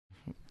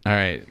All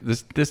right,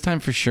 this time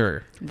for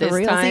sure. This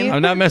time?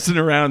 I'm not messing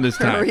around this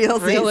time.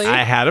 Really?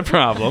 I had a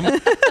problem.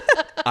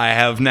 I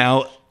have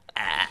now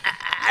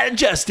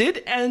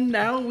adjusted, and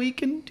now we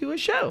can do a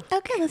show.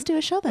 Okay, let's do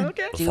a show then.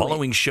 Okay. The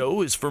following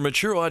show is for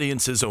mature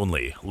audiences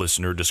only.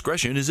 Listener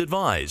discretion is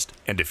advised.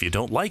 And if you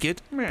don't like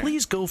it,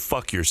 please go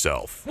fuck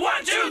yourself.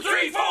 1, 2,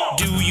 3, 4.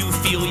 Do you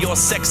feel your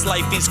sex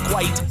life is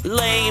quite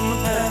lame?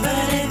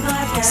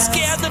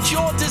 Scared that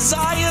your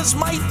desires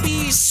might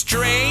be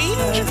strange?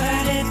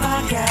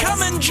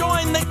 Come and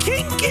join the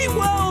kinky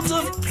world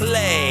of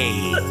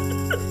play.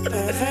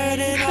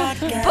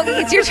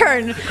 Boogie, it's your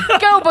turn.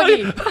 Go,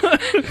 Boogie.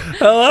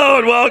 Hello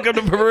and welcome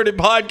to Perverted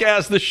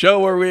Podcast, the show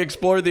where we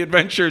explore the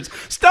adventures.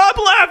 Stop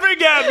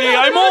laughing at me,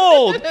 I'm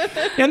old.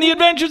 And the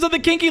adventures of the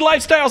kinky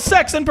lifestyle,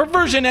 sex, and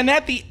perversion. And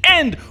at the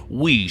end,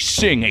 we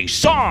sing a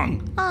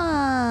song.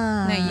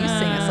 Now you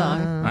sing a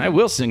song. I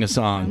will sing a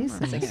song.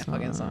 Sing a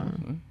fucking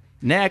song.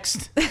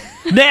 Next.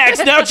 Now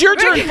it's your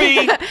turn,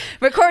 Fee.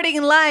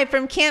 Recording live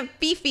from Camp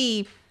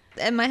Fifi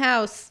at my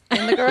house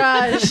in the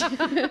garage. In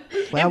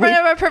front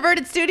of our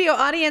perverted studio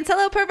audience.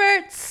 Hello,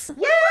 perverts.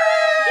 Woo!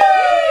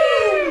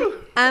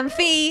 I'm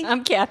Fee.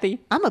 I'm Kathy.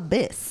 I'm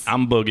Abyss.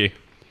 I'm Boogie.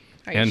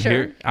 Are you sure?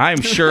 Here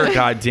I'm sure,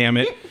 God damn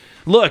it.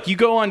 Look, you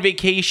go on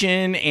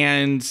vacation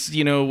and,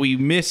 we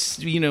miss,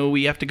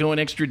 we have to go an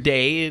extra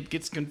day. It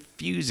gets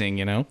confusing,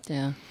 Yeah,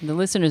 the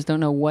listeners don't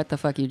know what the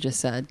fuck you just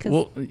said.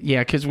 Well, yeah,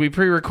 because we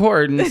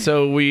pre-record, and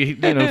so we,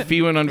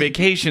 Fee went on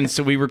vacation,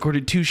 so we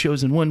recorded 2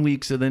 shows in 1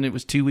 week, so then it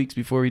was 2 weeks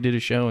before we did a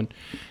show, and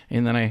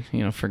then I,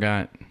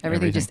 forgot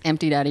Everything just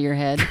emptied out of your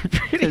head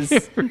because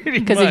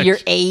Because of your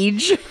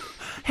age.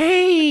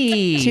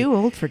 Hey! Too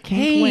old for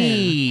Kink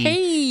Win.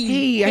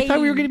 Hey, I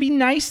thought we were going to be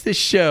nice this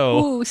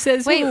show. Who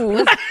says Wait,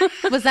 who?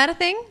 was that a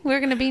thing? We were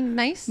going to be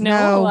nice?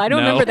 No, I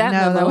don't No. remember that No,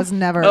 memo. that was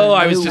never. Oh,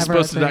 I that was just never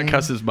a supposed to not thing.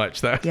 cuss as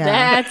much. That. Yeah.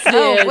 That's it.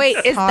 Oh, wait,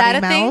 is that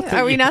a Potty thing? mouth?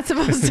 Are we not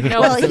supposed to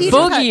know? Well, he just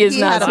Boogie had, is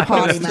he not had a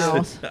potty supposed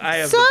to. mouth. I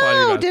have the potty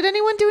So, mouth. did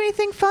anyone do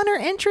anything fun or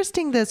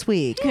interesting this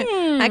week?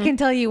 I can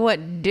tell you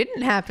what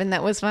didn't happen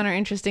that was fun or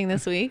interesting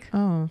this week.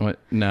 What?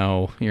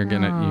 No, you're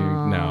going to...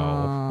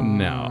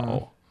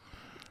 No.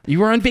 You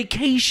were on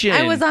vacation.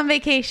 I was on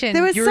vacation.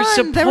 There was You were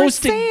sun. There was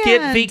supposed to get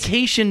sand.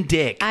 vacation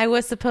dick. I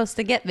was supposed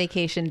to get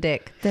vacation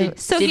dick.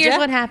 So did here's ya?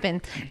 what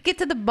happened. Get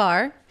to the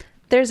bar.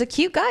 There's a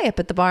cute guy up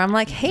at the bar. I'm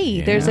like, hey,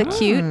 there's a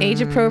cute,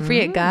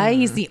 age-appropriate guy.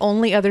 He's the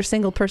only other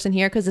single person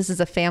here because this is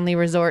a family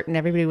resort and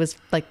everybody was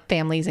like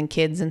families and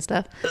kids and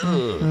stuff.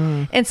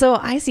 And so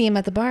I see him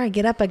at the bar. I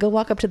get up. I go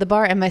walk up to the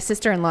bar. And my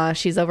sister-in-law,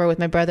 she's over with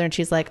my brother. And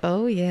she's like,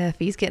 oh, yeah,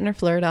 Fee's getting her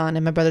flirt on.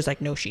 And my brother's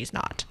like, no, she's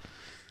not.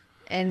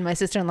 And my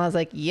sister-in-law's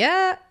like,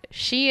 yeah,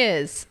 she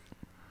is.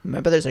 My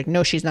brother's like,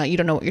 no, she's not. You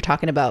don't know what you're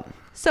talking about.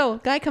 So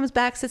guy comes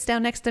back, sits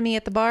down next to me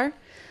at the bar.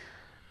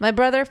 My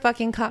brother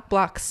fucking cock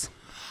blocks.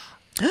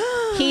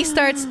 He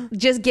starts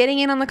just getting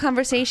in on the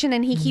conversation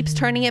and he keeps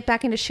turning it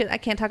back into shit I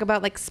can't talk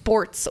about, like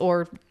sports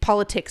or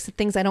politics,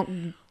 things I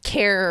don't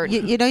care.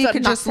 You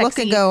can just look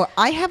and go,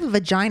 I have a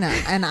vagina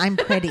and I'm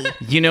pretty.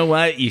 You know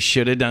what? You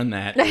should have done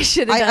that. I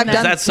should have done I've that.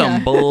 done- That's some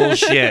Yeah.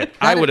 bullshit.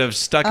 I would have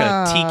stuck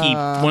a tiki,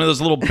 one of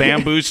those little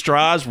bamboo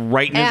straws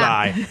right in his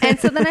eye. And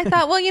so then I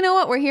thought, well, you know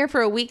what? We're here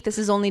for a week. This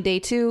is only day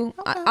 2.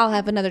 I'll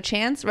have another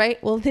chance,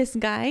 right? Well, this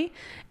guy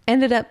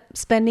ended up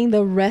spending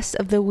the rest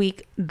of the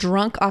week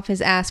drunk off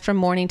his ass from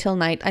morning till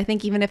night. I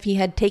think even if he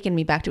had taken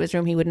me back to his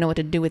room, he would know what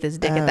to do with his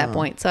dick at that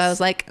point. So I was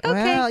like,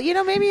 okay.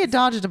 Well, maybe you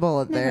dodged a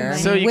bullet there.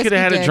 So you could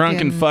have had a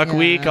drunken fuck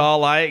week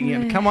all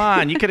night. Come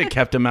on, you could have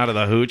kept him out of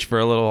the hooch for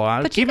a little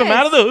while. But Keep you him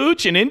out of guys- the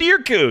hooch and into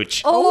your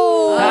cooch.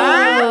 Oh.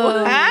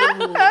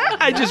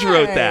 I just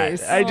wrote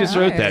that. I just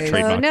wrote that Nice.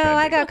 trademark. No, that.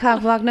 I got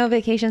cock blocked. No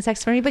vacation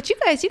sex for me. But you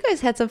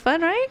guys had some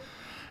fun, right?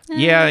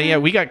 Yeah,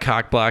 we got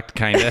cock blocked,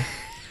 kind of.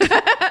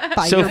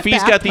 By So your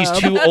Fee's got these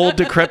bathtub. 2 old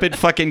decrepit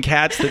fucking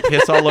cats that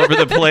piss all over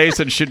the place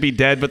and should be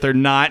dead, but they're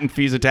not, and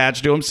Fee's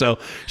attached to them. So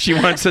she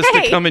wants us to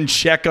Hey. come and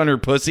check on her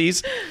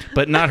pussies,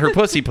 but not her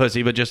pussy,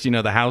 but just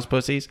the house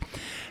pussies.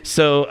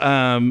 So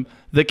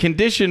the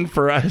condition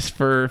for us,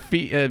 for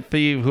Fee,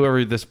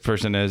 whoever this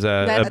person is,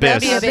 That'd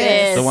Abyss, be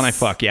Abyss. the one I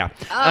fuck, yeah.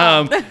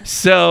 Oh.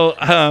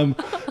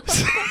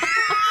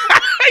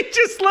 I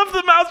just love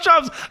the mouth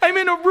chops. I'm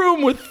in a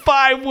room with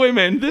 5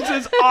 women. This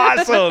is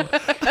awesome.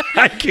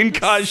 I can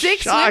cause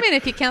 6 shock. women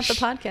if you count the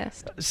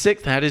podcast.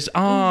 6. That is.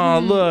 Oh,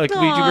 look. We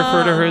do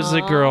refer to her as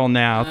a girl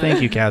now.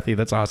 Thank you, Kathy.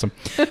 That's awesome.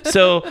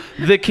 So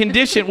the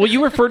condition. Well,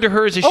 you referred to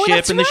her as a ship,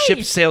 that's and the ship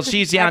right. sails.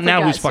 She's I now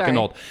forgot. who's fucking Sorry.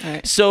 old. All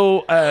right.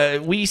 So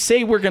we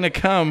say we're gonna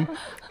come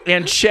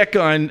and check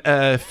on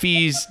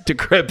Fee's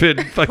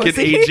decrepit, fucking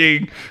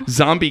aging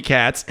zombie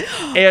cats,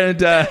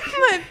 and.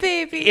 My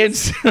baby. And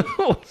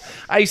so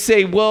I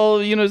say, well,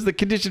 it's the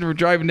condition for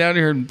driving down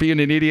here and being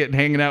an idiot and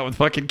hanging out with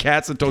fucking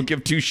cats that don't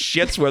give 2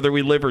 shits whether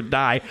we live or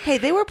die. Hey,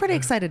 they were pretty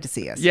excited to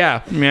see us.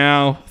 Yeah,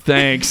 meow,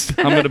 thanks.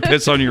 I'm going to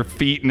piss on your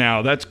feet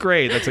now. That's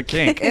great. That's a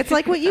kink. It's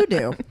like what you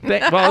do.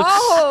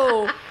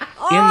 Well,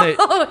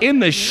 it's in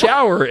the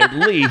shower at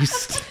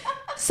least.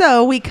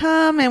 So we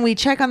come and we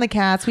check on the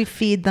cats. We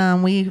feed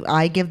them.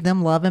 I give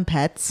them love and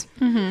pets.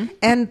 Mm-hmm.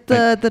 And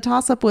the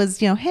toss up was,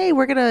 hey,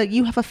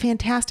 you have a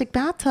fantastic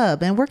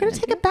bathtub, and we're gonna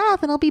take a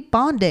bath, and it'll be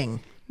bonding.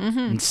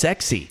 And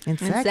sexy. And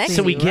sexy.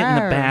 So we get in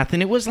the bath,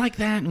 and it was like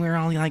that, and we were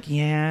all like,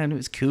 yeah, and it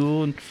was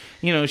cool. And,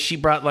 she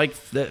brought like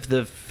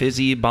the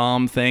fizzy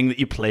bomb thing that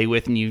you play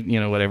with, and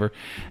you whatever.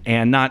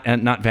 And not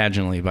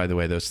vaginally, by the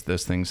way, those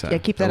things. Yeah,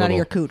 keep that out of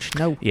your cooch.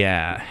 No.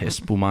 Yeah,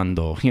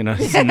 espumando.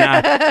 It's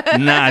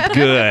not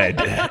good.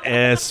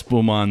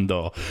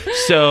 Espumando.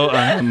 So, look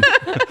at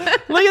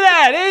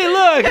that. Hey,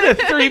 look,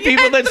 the 3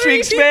 people that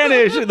speak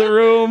Spanish in the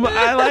room.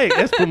 I like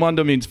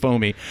espumando means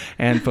foamy.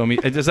 And foamy,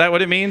 is that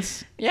what it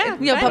means? Yeah.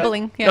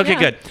 Bubbling. Yeah. Okay,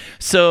 good.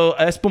 So,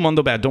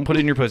 espumando bad. Don't put it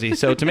in your pussy.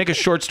 So, to make a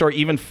short story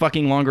even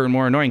fucking longer and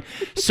more annoying.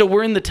 So,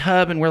 we're in the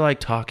tub and we're like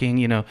talking,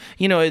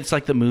 it's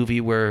like the movie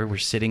where we're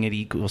sitting at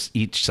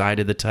each side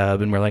of the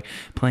tub and we're like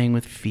playing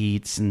with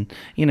feet and,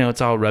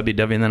 it's all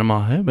rubby-dubby. And then I'm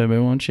all, hey, baby,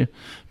 why don't you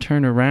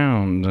turn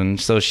around? And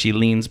so she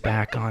leans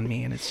back on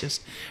me and it's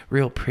just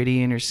real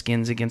pretty and her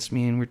skin's against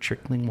me and we're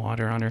trickling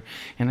water on her.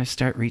 And I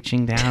start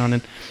reaching down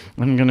and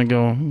I'm going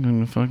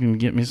to fucking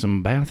get me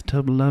some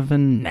bathtub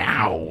loving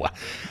now.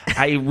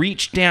 I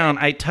reach down,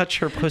 I touch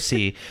her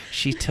pussy.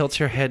 She tilts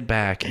her head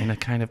back in a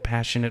kind of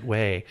passionate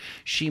way.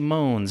 She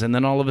moans, and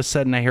then all of a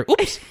sudden I hear,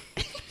 oops.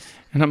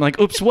 And I'm like,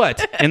 oops,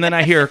 what? And then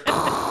I hear,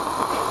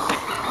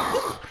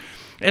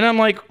 and I'm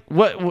like,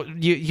 what?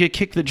 You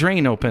kick the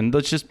drain open.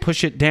 Let's just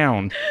push it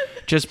down.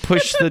 Just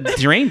push the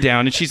drain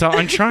down. And she's all,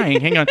 I'm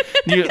trying. Hang on.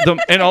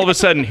 And all of a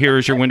sudden,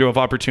 here's your window of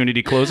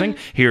opportunity closing.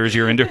 Here's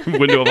your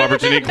window of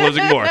opportunity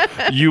closing more.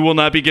 You will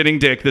not be getting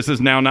dick. This is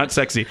now not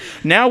sexy.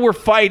 Now we're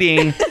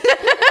fighting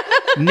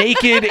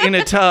naked in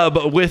a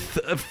tub with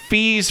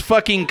Fee's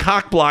fucking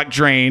cockblock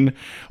drain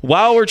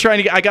while we're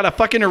trying to I got a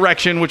fucking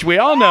erection, which we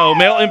all know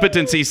male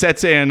impotency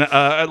sets in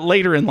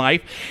later in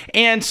life.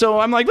 And so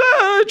I'm like,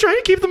 trying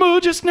to keep the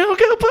mood, just no,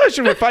 go push.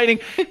 And we're fighting.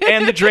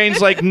 And the drain's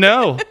like,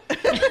 no.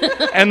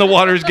 And the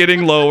water's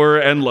getting lower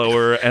and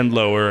lower and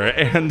lower.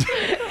 And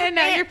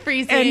now you're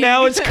freezing. And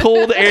now it's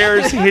cold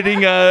air's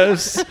hitting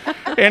us.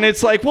 And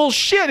it's like, well,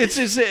 shit. It's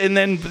just, and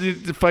then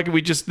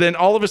then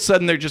all of a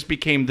sudden there just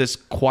became this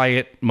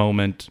quiet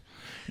moment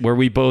where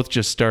we both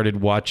just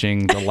started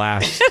watching the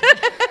last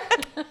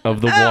of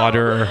the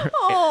water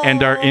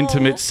and our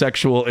intimate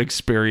sexual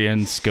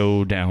experience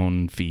go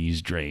down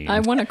Fee's drain. I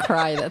want to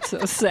cry. That's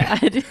so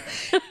sad.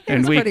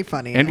 It's pretty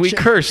funny. And we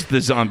cursed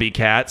the zombie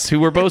cats who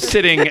were both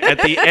sitting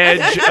at the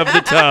edge of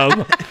the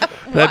tub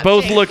that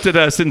both looked at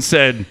us and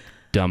said,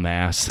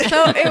 dumbass.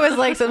 So it was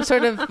like some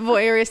sort of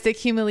voyeuristic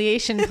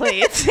humiliation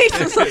play, it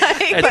seems like.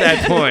 At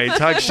that point,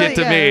 talk shit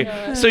to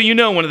me. So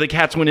one of the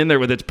cats went in there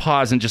with its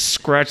paws and just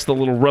scratched the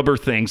little rubber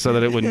thing so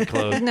that it wouldn't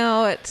close.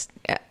 No,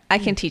 I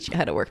can teach you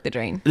how to work the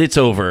drain. It's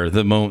over.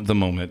 The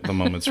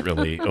moment's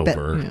really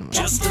over.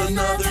 Just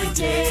another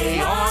day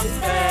on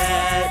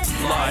Fat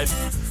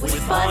Life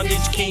with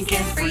bondage, kink,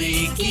 and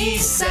freaky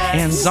sex.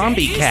 And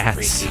zombie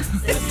cats.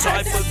 The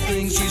type of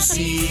things you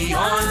see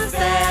on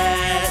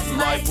Fat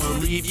Life will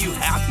leave you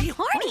happy,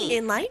 horny,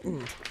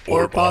 enlightened,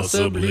 or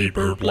possibly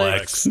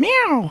perplexed.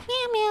 Meow.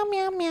 Meow, meow,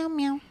 meow, meow,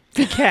 meow.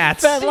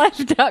 Cats.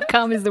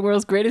 FetLife.com is the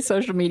world's greatest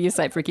social media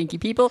site for kinky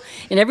people.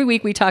 And every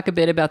week we talk a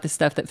bit about the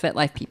stuff that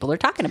FetLife people are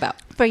talking about.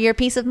 For your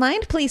peace of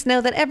mind, please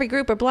know that every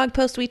group or blog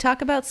post we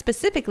talk about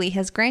specifically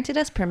has granted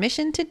us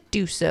permission to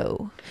do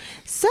so.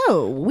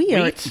 So we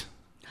are...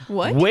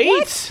 What?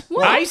 Wait.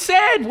 What? I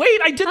said,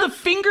 wait, I did the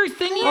finger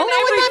thingy. I don't know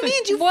what that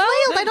means. You flailed.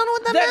 I don't know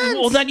what that means.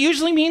 Well, that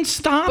usually means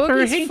stop.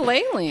 Boogie's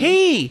flailing.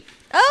 Hey,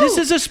 this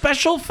is a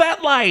special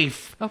Fat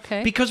Life.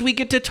 Okay. Because we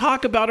get to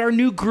talk about our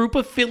new group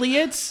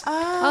affiliates.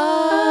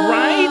 Oh.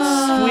 Right?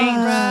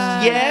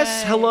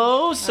 Yes.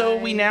 Hello. So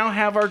we now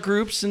have our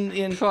groups All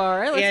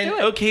right, let's do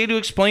it. Okay, to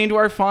explain to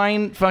our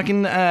fine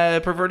fucking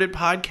perverted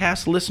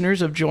podcast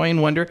listeners of Joy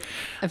and Wonder.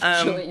 Of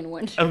joy and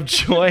wonder. Of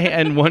joy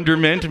and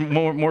wonderment.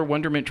 More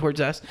wonderment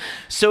towards us.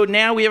 So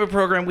now we have a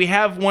program. We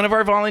have one of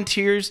our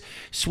volunteers,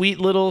 sweet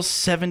little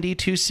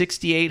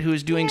 7268, who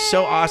is doing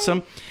so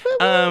awesome.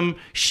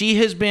 She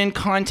has been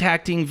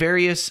contacting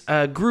various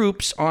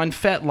groups on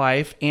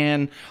FetLife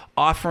and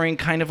offering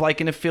kind of like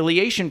an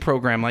affiliation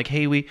program. Like,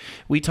 hey,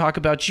 we talk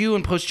about you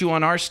and post you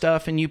on our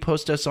stuff and you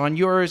post us on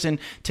yours. And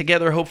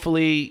together,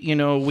 hopefully,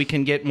 we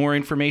can get more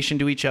information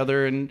to each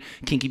other, and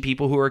kinky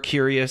people who are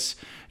curious,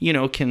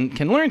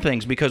 can learn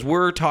things, because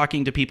we're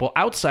talking to people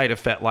outside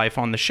of FetLife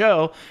on the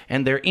show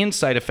and they're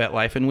inside of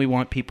FetLife, and we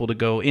want people to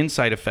go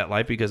inside of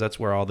FetLife because that's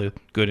where all the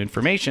good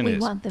information is. We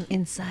want them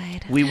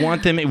inside. We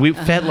want them.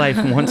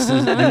 FetLife wants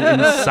them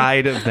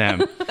inside of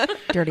them.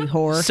 Dirty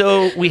whore.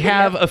 So we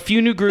have a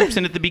few new groups,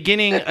 and at the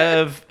beginning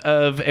of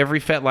every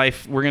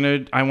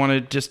FetLife, I want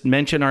to just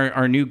mention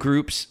our new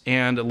groups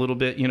and a little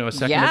bit, a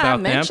second about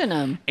mention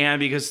them. And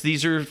because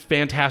these are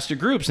fantastic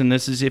groups, and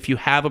this is if you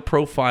have a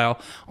profile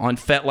on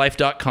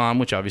FetLife.com,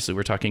 which obviously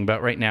we're talking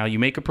about right now, you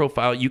make a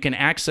profile, you can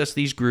access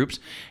these groups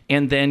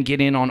and then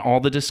get in on all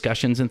the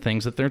discussions and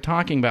things that they're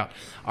talking about.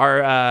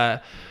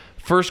 Our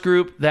First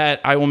group that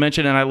I will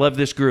mention, and I love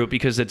this group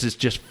because it's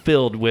just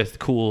filled with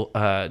cool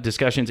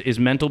discussions, is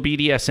Mental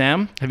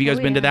BDSM. Have you guys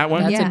been to that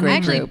one? That's a great I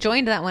actually group.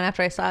 joined that one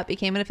after I saw it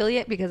became an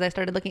affiliate because I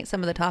started looking at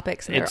some of the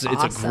topics. And It's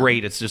awesome.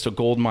 it's just a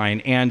gold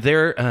mine, and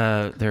their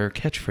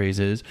catchphrase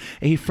is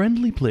a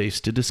friendly place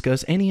to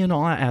discuss any and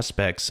all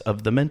aspects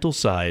of the mental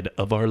side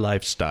of our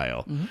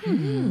lifestyle,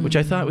 which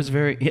I thought was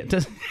very.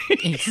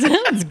 It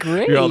sounds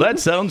great. Girl, that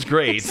sounds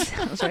great.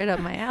 Sounds right up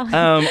my alley.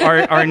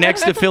 Our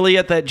next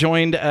affiliate that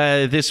joined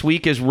this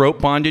week is Rope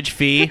Bondage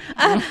Fee.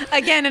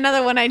 Again,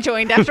 another one I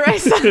joined after I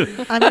saw.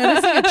 I'm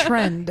noticing a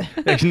trend.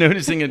 There's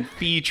noticing a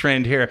fee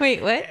trend here.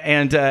 Wait, what?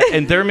 And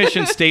their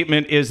mission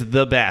statement is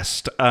the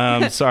best.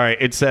 Sorry,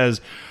 it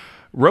says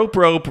rope,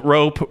 rope,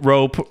 rope,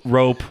 rope,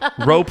 rope,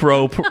 rope,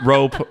 rope,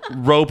 rope,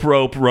 rope,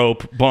 rope,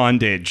 rope,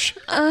 bondage.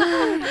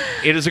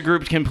 It is a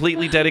group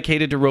completely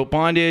dedicated to rope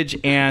bondage,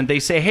 and they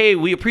say, hey,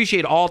 we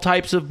appreciate all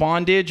types of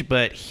bondage,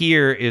 but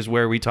here is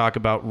where we talk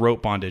about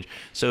rope bondage.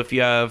 So if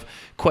you have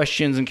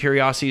questions and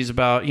curiosities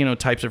about,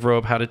 types of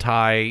rope, how to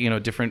tie,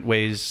 different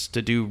ways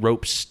to do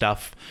rope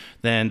stuff,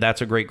 then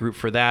that's a great group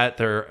for that.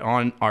 They're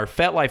on our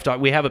FetLife.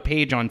 We have a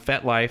page on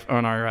FetLife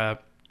on our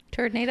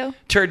Turdnado?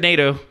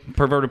 Turdnado,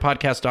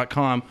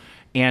 pervertedpodcast.com,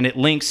 and it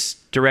links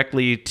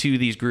directly to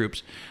these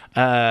groups.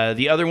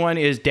 The other one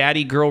is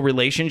Daddy Girl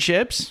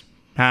Relationships.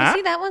 Huh?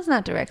 See, that one's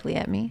not directly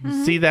at me.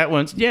 See that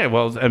one's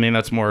well. I mean,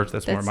 that's more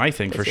my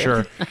thing for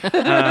sure.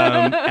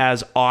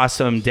 As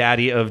awesome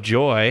Daddy of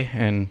Joy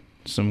and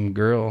some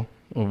girl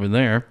over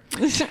there.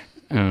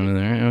 Over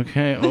there.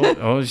 Okay.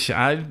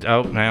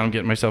 Now I'm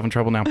getting myself in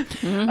trouble now.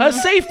 A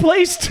safe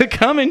place to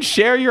come and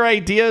share your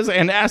ideas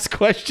and ask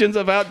questions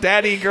about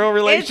daddy girl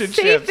relationships.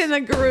 It's safe in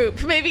the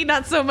group. Maybe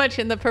not so much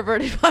in the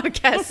Perverted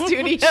Podcast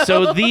studio.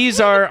 So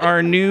these are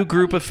our new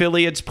group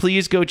affiliates.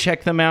 Please go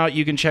check them out.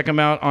 You can check them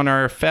out on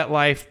our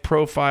FetLife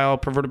profile,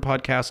 Perverted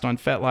Podcast on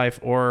FetLife,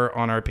 or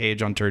on our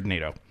page on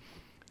Turdnado.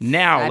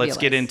 Now let's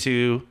get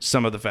into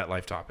some of the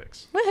FetLife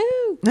topics.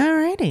 Woohoo!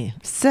 Alrighty.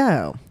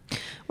 So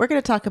we're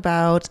going to talk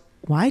about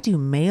why do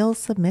male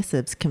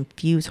submissives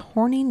confuse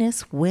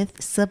horniness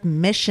with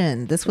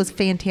submission? This was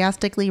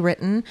fantastically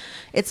written.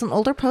 It's an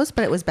older post,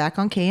 but it was back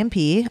on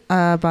KMP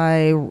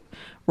by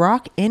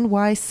Rock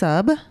NY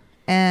Sub.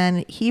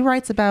 And he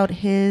writes about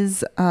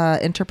his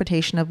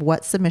interpretation of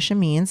what submission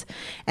means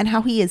and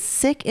how he is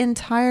sick and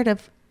tired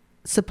of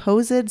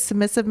supposed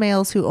submissive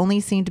males who only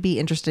seem to be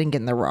interested in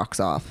getting their rocks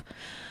off.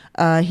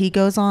 He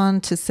goes on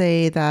to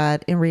say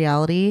that in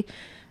reality,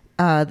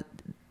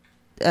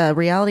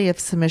 reality of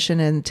submission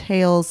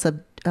entails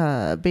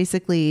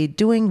basically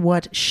doing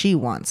what she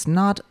wants,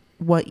 not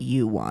what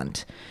you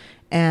want.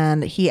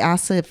 And he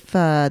asks if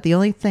the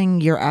only thing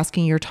you're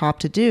asking your top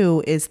to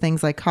do is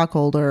things like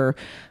cuckold or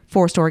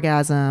forced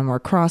orgasm or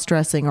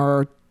cross-dressing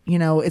or,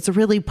 it's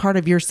really part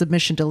of your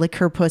submission to lick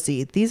her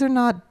pussy. These are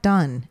not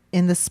done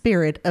in the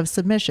spirit of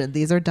submission.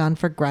 These are done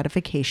for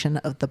gratification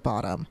of the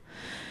bottom.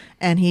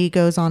 And he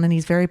goes on and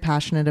he's very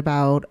passionate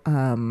about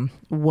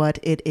what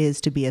it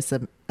is to be a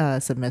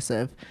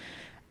submissive.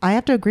 I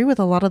have to agree with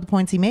a lot of the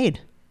points he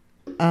made.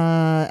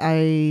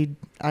 I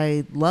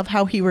love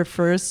how he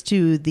refers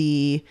to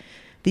these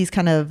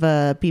kind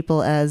of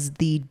people as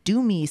the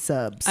doomy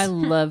subs. I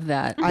love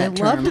that. I term.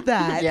 loved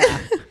that. Yeah,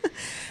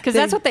 because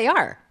that's what they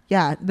are.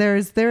 Yeah, there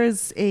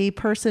is a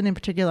person in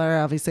particular.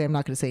 Obviously, I'm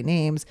not going to say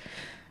names,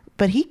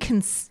 but he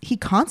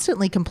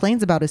constantly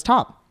complains about his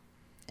top.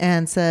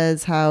 And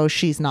says how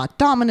she's not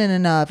dominant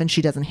enough and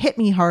she doesn't hit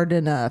me hard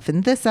enough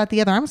and this, that,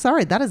 the other. I'm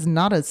sorry, that is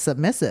not a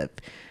submissive.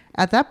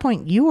 At that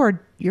point, you're a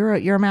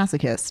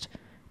masochist.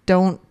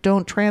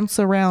 Don't trance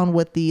around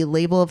with the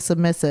label of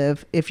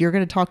submissive if you're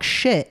going to talk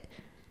shit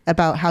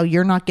about how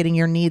you're not getting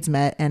your needs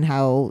met and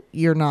how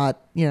you're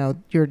not,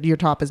 your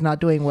top is not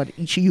doing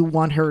what you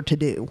want her to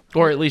do.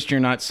 Or at least you're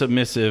not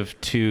submissive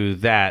to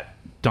that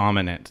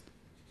dominant.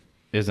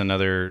 Is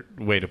another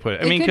way to put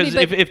it. I mean, because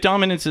if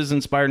dominance is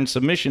inspired and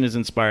submission is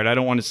inspired, I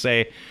don't want to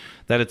say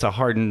that it's a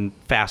hard and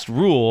fast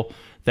rule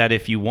that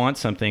if you want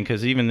something,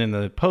 because even in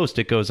the post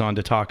it goes on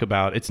to talk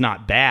about it's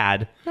not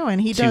bad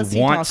and he to want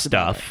talks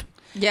about stuff.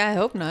 Yeah, I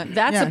hope not.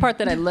 That's the part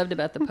that I loved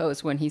about the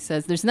post when he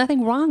says there's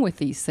nothing wrong with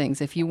these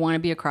things. If you want to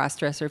be a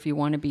cross-dresser, if you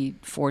want to be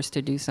forced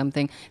to do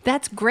something,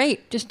 that's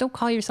great. Just don't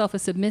call yourself a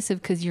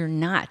submissive because you're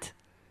not.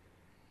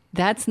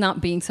 That's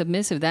not being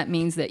submissive. That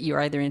means that you're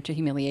either into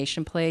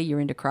humiliation play, you're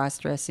into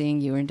cross-dressing,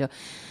 you're into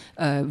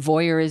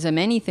voyeurism,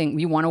 anything.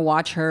 You want to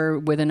watch her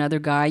with another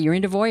guy, you're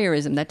into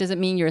voyeurism. That doesn't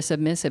mean you're a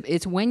submissive.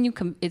 It's when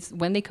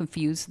they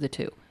confuse the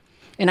two.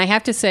 And I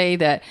have to say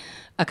that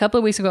a couple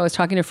of weeks ago, I was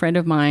talking to a friend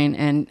of mine,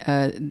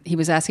 and he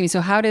was asking me, so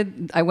how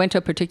did I went to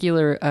a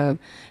particular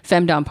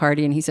femdom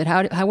party, and he said,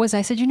 how was I?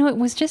 I said, it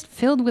was just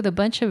filled with a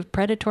bunch of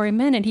predatory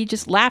men, and he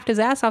just laughed his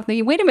ass off,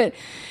 thinking, wait a minute,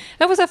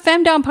 that was a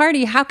femdom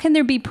party. How can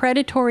there be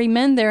predatory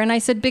men there? And I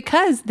said,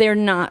 because they're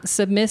not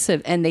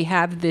submissive, and they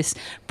have this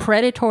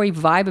predatory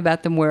vibe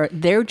about them where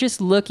they're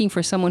just looking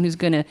for someone who's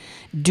going to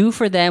do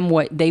for them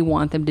what they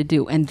want them to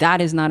do, and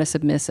that is not a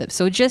submissive.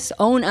 So just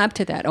own up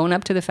to that. Own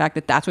up to the fact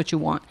that that's what you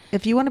want.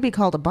 If you want to be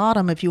called a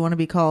bottom, if you want to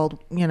be called,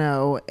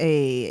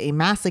 a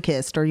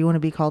masochist, or you want to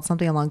be called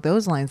something along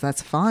those lines.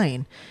 That's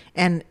fine.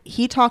 And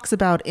he talks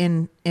about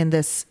in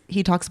this,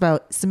 he talks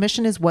about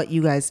submission is what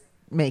you guys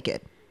make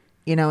it,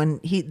 and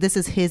this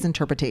is his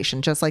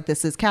interpretation, just like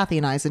this is Kathy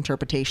and I's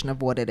interpretation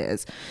of what it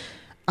is.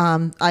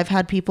 I've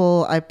had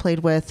people I've played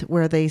with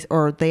where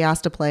they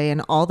asked to play,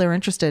 and all they're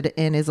interested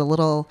in is a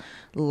little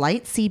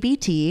light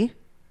CBT,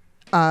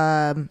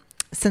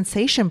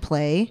 sensation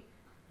play,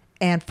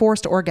 and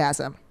forced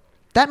orgasm.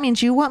 That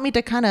means you want me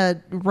to kind of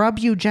rub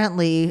you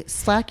gently,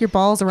 slack your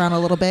balls around a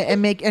little bit,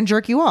 and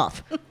jerk you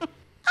off.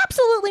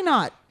 Absolutely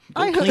not.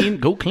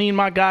 Go clean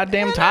my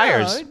goddamn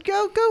tires.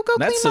 Go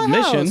That's clean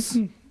my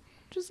submission. house.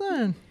 Just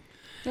saying.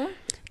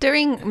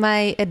 During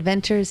my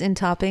adventures in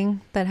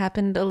topping that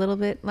happened a little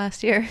bit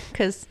last year,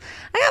 because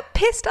I got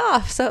pissed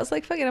off, so I was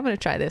like, "Fuck it, I'm gonna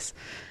try this."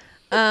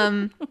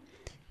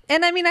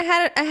 And I mean, I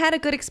had a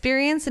good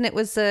experience, and it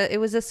was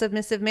a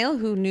submissive male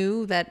who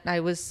knew that I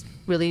was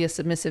really a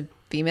submissive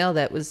female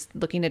that was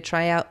looking to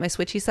try out my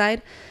switchy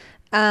side.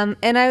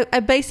 And I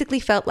basically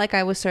felt like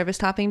I was service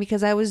topping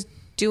because I was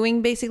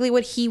doing basically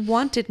what he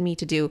wanted me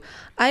to do.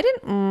 I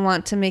didn't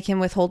want to make him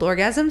withhold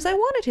orgasms. I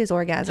wanted his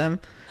orgasm.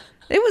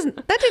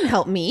 That didn't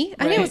help me.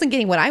 I wasn't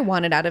getting what I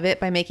wanted out of it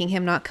by making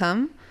him not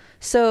come.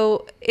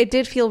 So it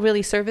did feel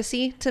really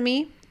servicey to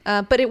me.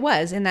 But it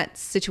was in that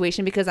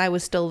situation because I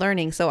was still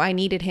learning. So I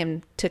needed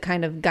him to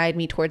kind of guide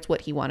me towards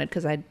what he wanted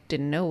because I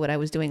didn't know what I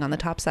was doing on the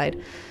top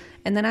side.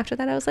 And then after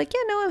that, I was like,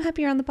 yeah, no, I'm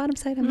happier on the bottom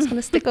side. I'm just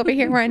going to stick over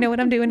here where I know what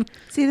I'm doing.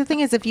 See, the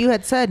thing is, if you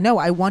had said, no,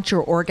 I want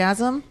your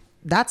orgasm,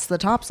 that's the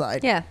top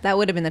side. Yeah, that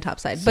would have been the top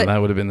side. So but that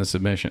would have been the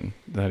submission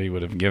that he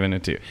would have given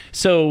it to.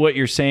 So what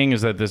you're saying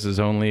is that this is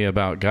only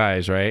about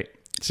guys, right?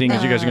 Seeing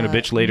as you guys are going to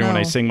bitch later when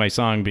I no. sing my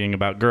song being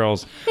about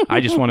girls, I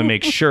just want to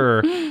make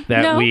sure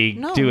that we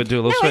do a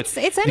little switch.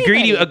 It's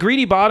A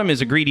greedy bottom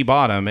is a greedy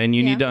bottom, and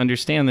you need to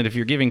understand that if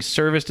you're giving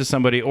service to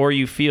somebody or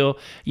you feel,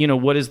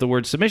 what is the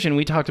word submission?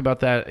 We talked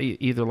about that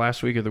either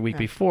last week or the week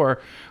before,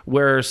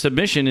 where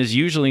submission is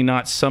usually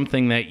not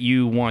something that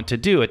you want to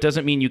do. It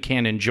doesn't mean you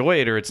can't enjoy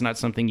it or it's not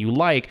something you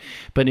like,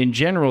 but in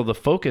general, the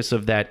focus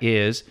of that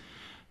is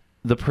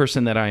the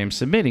person that I am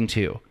submitting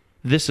to.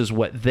 This is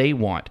what they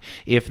want.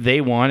 If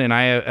they want, and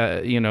I,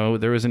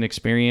 there was an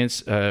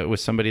experience with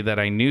somebody that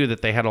I knew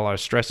that they had a lot of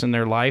stress in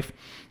their life,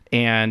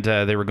 and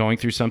they were going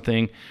through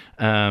something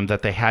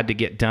that they had to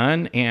get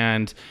done,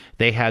 and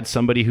they had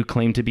somebody who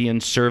claimed to be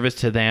in service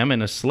to them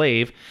and a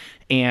slave,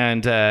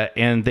 and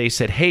they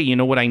said, hey, you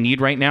know what I need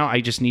right now?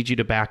 I just need you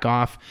to back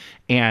off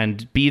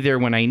and be there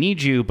when I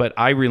need you, but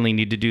I really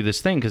need to do this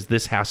thing because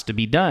this has to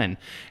be done.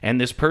 And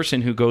this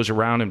person who goes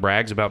around and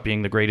brags about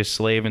being the greatest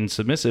slave and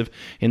submissive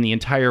in the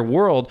entire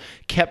world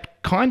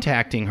kept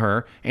contacting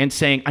her and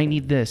saying, I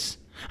need this.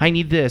 I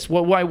need this.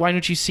 Well, why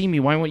don't you see me?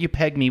 Why won't you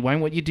peg me? Why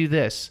won't you do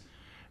this?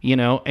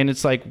 And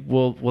it's like,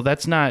 well,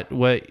 that's not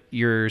what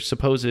your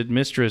supposed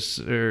mistress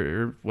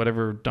or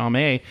whatever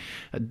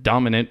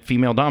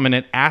female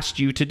dominant asked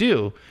you to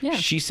do. Yeah.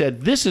 She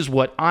said, this is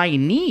what I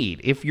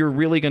need. If you're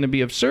really going to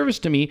be of service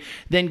to me,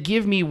 then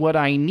give me what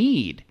I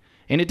need.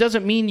 And it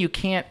doesn't mean you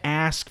can't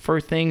ask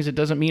for things. It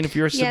doesn't mean if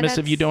you're a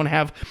submissive, you don't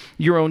have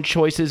your own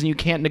choices and you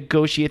can't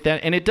negotiate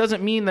that. And it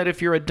doesn't mean that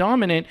if you're a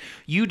dominant,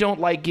 you don't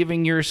like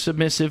giving your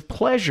submissive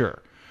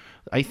pleasure.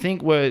 I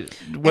think what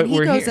he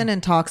goes in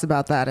and talks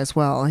about that as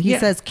well. He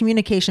says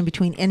communication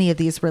between any of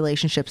these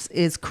relationships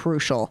is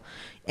crucial,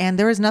 and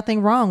there is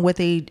nothing wrong with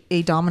a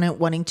dominant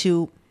wanting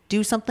to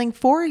do something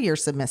for your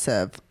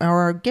submissive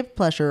or give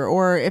pleasure,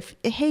 or if,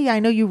 hey, I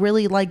know you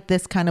really like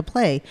this kind of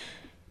play.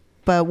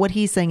 But what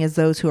he's saying is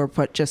those who are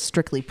just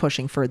strictly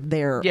pushing for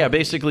their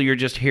basically you're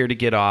just here to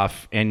get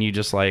off, and you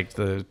just like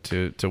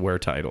to wear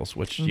titles,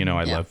 which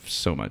I love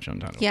so much on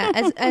titles. Yeah,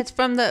 as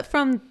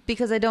from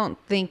because I don't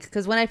think,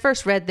 because when I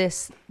first read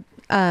this,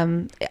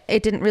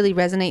 it didn't really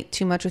resonate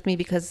too much with me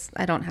because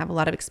I don't have a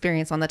lot of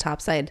experience on the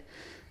top side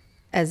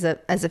as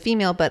a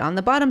female, but on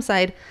the bottom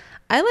side,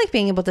 I like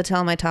being able to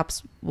tell my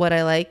tops what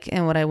I like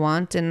and what I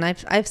want, and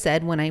I've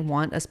said when I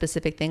want a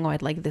specific thing, or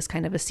I'd like this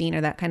kind of a scene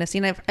or that kind of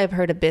scene. I've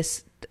heard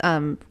Abyss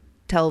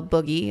tell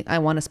Boogie I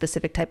want a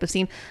specific type of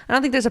scene. I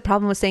don't think there's a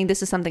problem with saying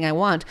this is something I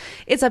want.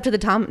 It's up to the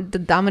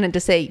dominant to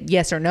say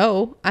yes or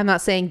no. I'm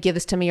not saying give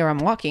this to me or I'm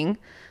walking.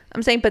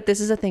 I'm saying, but this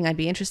is a thing I'd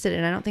be interested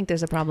in. I don't think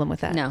there's a problem with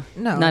that. No,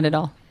 not at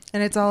all.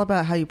 And it's all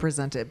about how you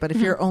present it. But if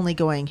you're only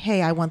going,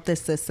 hey, I want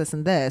this, this, this,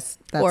 and this,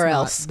 that's or not,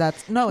 else.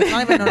 That's no, it's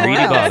not even an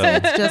Greedy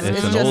bottom.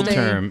 It's an old a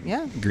term.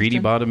 Yeah. Greedy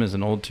bottom is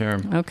an old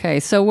term. Okay,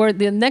 so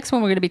the next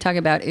one we're going to be talking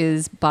about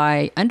is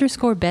by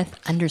 _Beth_,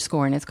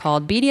 and it's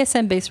called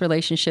BDSM-based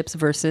relationships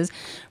versus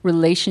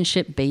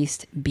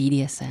relationship-based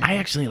BDSM.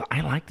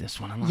 I like this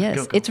one.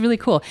 Yes, it's really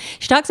cool.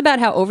 She talks about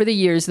how over the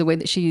years, the way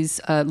that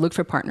she's looked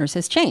for partners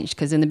has changed.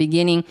 Because in the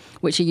beginning,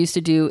 what she used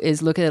to do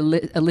is look at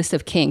a list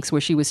of kinks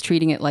where she was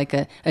treating it like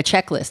a a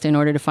checklist in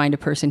order to find a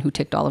person who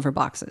ticked all of her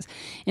boxes.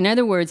 In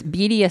other words,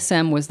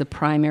 BDSM was the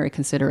primary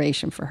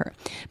consideration for her.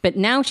 But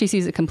now she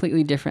sees it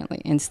completely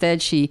differently.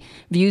 Instead, she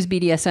views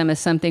BDSM as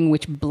something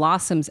which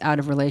blossoms out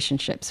of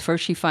relationships.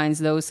 First, she finds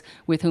those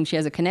with whom she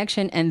has a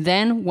connection, and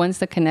then once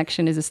the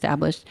connection is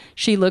established,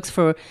 she looks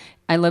for,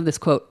 I love this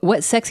quote,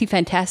 what sexy,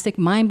 fantastic,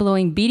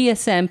 mind-blowing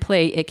BDSM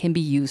play it can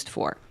be used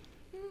for.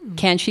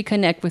 Can she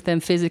connect with them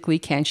physically?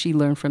 Can she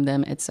learn from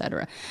them,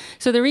 etc.?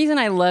 So the reason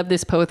I love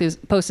this post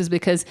is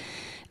because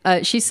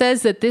she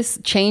says that this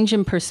change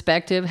in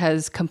perspective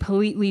has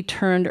completely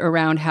turned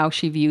around how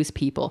she views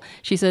people.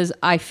 She says,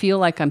 I feel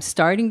like I'm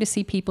starting to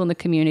see people in the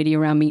community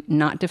around me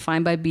not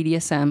defined by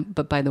BDSM,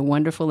 but by the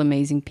wonderful,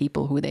 amazing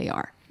people who they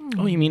are.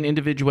 Oh, you mean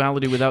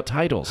individuality without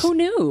titles? Who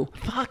knew?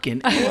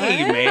 Fucking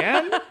A,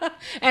 man.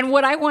 And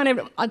what I wanted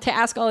to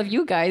ask all of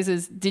you guys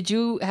is,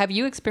 have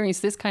you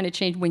experienced this kind of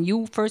change when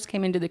you first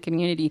came into the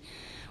community?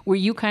 Were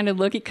you kind of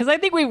looking? Because I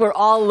think we were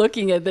all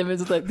looking at them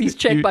as like these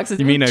checkboxes.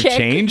 You mean I've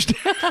changed?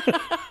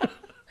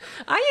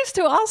 I used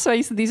to also.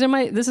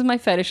 This is my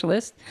fetish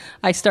list.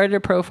 I started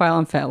a profile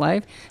on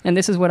FetLife, and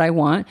this is what I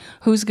want.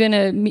 Who's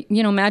gonna,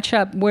 match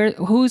up?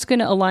 Who's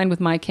gonna align with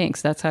my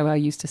kinks? That's how I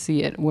used to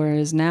see it.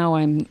 Whereas now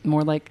I'm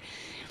more like,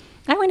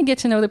 I want to get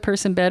to know the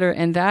person better,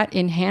 and that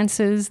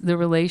enhances the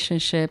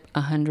relationship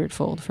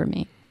 100-fold for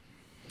me.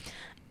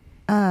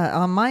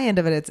 On my end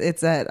of it,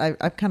 it's that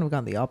I've kind of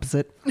gone the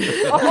opposite.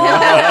 Yeah.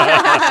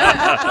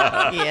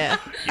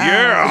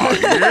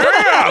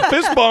 Yeah.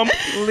 Fist bump.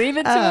 Leave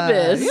it to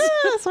Abyss.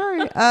 Yeah,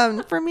 sorry.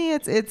 For me,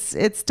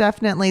 it's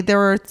definitely, there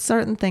are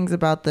certain things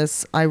about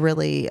this I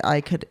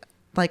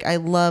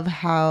love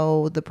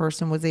how the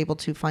person was able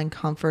to find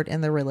comfort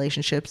in their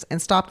relationships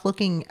and stopped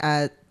looking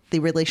at the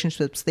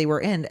relationships they were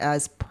in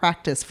as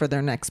practice for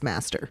their next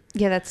master.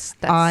 Yeah, that's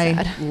I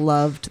sad.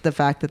 loved the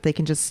fact that they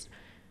can just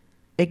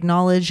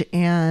acknowledge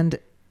and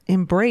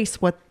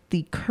embrace what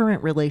the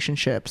current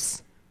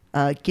relationships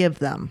give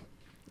them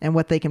and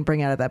what they can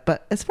bring out of that.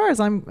 But as far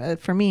as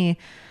for me,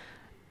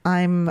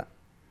 I'm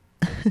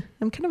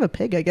kind of a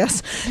pig, I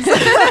guess.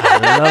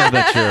 I love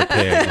that you're a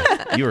pig.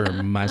 You are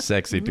my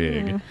sexy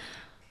pig.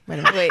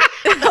 Wait.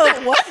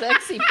 What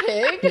sexy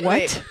pig?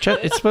 What?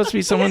 It's supposed to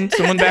be someone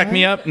back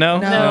me up? No?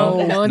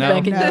 No. No one's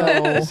backing you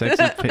up. No.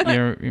 Sexy pig.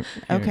 You're,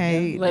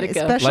 Okay. Let it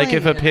go. Especially- like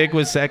if a pig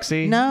was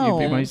sexy? No.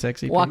 You'd be my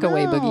sexy pig? Walk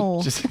away, No.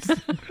 Boogie. Just,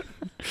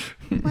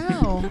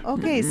 Wow.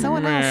 Okay.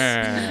 Someone else.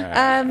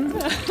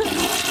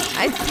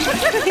 I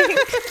think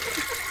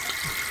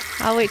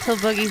I'll wait till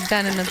Boogie's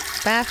done in the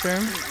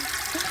bathroom.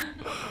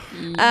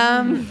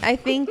 I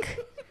think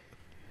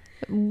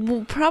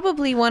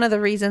probably one of the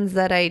reasons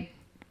that I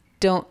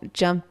don't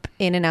jump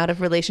in and out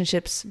of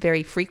relationships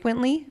very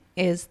frequently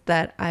is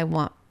that I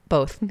want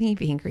both. Me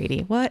being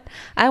greedy. What?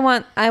 I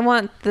want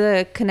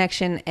the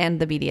connection and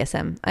the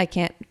BDSM. I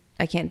can't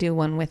do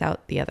one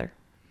without the other.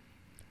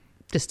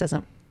 Just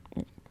doesn't.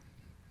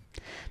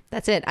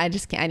 That's it. I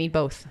just can't. I need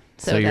both.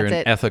 so you're that's an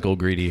it. ethical,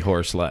 greedy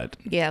horse slut.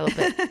 Yeah, a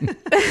little bit.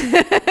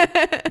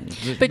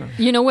 But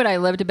you know what I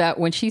loved about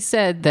when she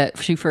said that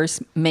she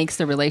first makes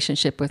the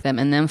relationship with them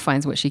and then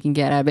finds what she can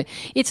get out of it.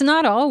 It's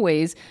not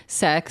always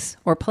sex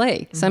or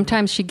play. Mm-hmm.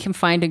 Sometimes she can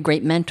find a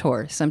great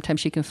mentor.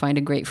 Sometimes she can find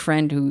a great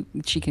friend who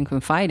she can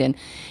confide in.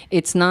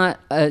 It's not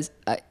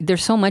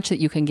there's so much that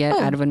you can get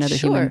out of another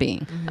human being.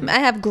 Mm-hmm. I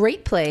have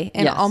great play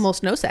and Yes.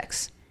 almost no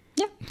sex.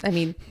 Yeah. I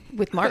mean,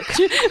 with Mark.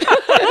 With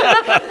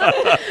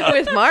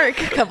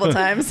Mark a couple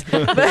times.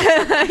 But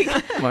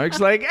Mark's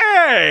like,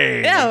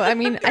 hey. no, I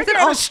mean, I said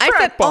got a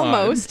strap on.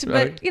 almost,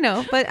 Right.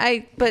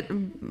 but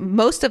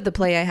most of the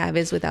play I have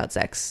is without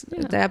sex.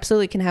 I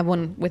absolutely can have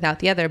one without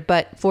the other,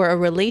 but for a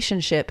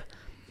relationship,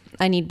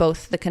 I need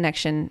both the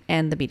connection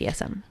and the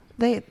BDSM.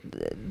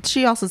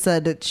 She also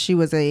said that she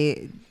was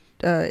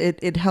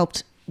it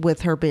helped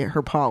with her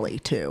poly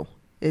too.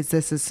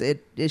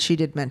 She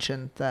did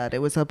mention that it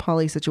was a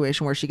poly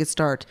situation where she could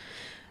start.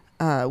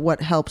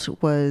 What helped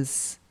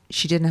was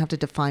she didn't have to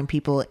define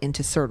people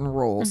into certain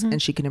roles,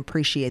 and she can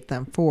appreciate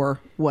them for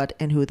what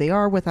and who they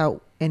are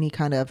without any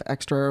kind of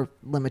extra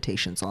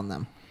limitations on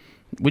them.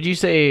 Would you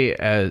say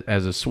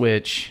as a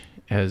switch,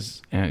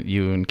 as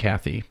you and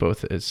Kathy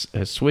both as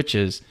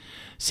switches,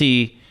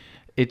 see,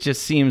 it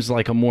just seems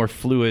like a more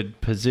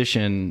fluid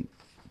position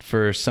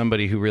for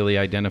somebody who really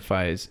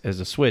identifies as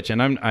a switch.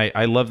 And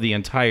I love the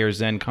entire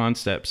Zen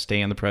concept: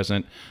 stay in the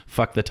present,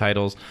 fuck the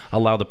titles,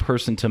 allow the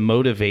person to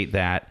motivate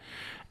that.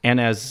 And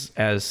as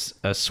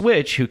a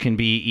switch who can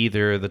be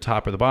either the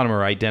top or the bottom,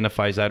 or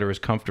identifies that or is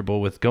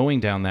comfortable with going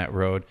down that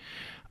road,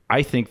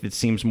 I think it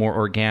seems more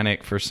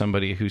organic for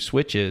somebody who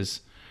switches,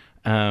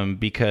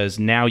 because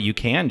now you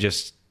can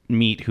just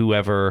meet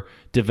whoever,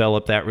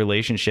 develop that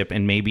relationship,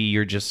 and maybe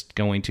you're just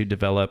going to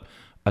develop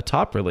a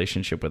top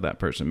relationship with that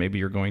person. Maybe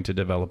you're going to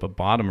develop a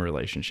bottom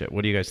relationship.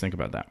 What do you guys think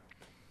about that?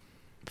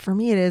 For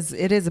me,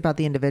 it is about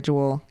the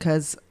individual,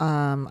 because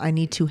I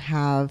need to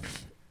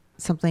have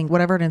something,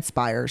 whatever it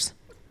inspires.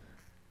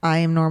 I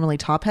am normally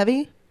top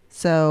heavy,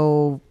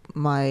 so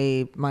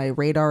my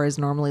radar is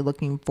normally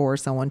looking for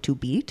someone to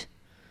beat.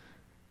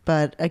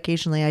 but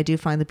occasionally I do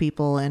find the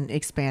people and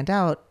expand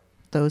out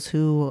those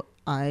who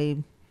I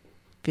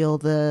feel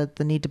the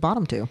need to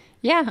bottom to.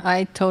 Yeah,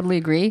 I totally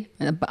agree.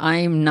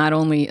 I'm not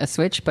only a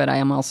switch, but I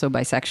am also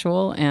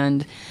bisexual,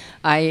 and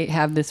I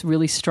have this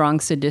really strong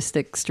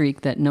sadistic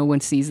streak that no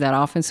one sees that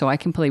often, so I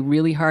can play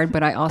really hard,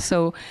 but I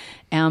also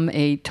am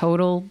a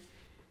total...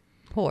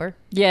 Whore.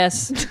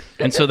 Yes.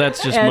 And so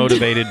that's just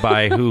motivated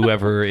by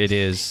whoever it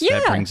is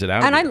that brings it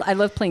out. And of you. I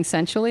love playing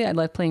sensually. I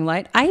love playing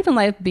light. I even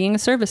like being a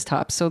service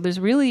top. So there's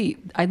really,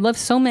 I love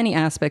so many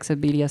aspects of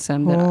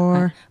BDSM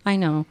that I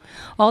know.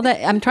 All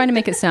that, I'm trying to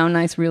make it sound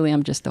nice. Really,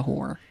 I'm just a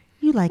whore.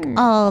 You like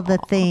all the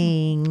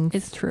things.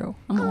 It's true.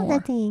 I'm a All the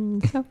whore.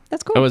 things. So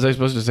that's cool. Oh, was I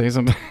supposed to say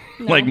something?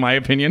 Like my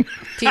opinion?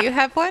 Do you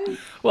have one?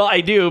 Well,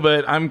 I do,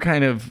 but I'm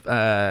kind of,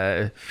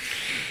 I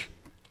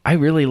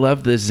really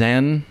love the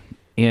zen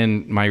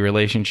in my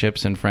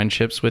relationships and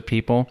friendships with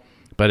people.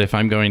 But if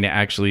I'm going to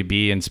actually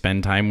be and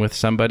spend time with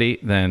somebody,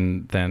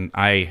 then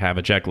I have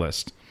a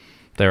checklist.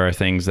 There are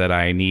things that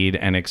I need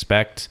and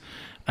expect.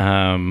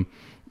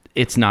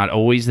 It's not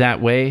always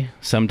that way.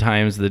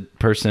 Sometimes the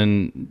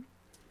person,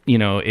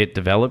 it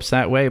develops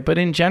that way. But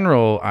in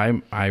general,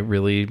 I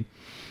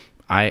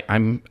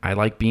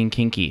like being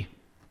kinky.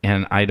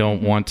 And I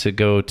don't want to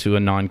go to a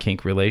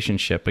non-kink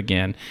relationship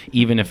again,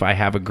 even if I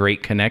have a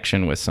great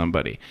connection with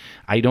somebody.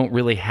 I don't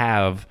really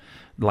have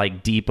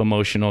like deep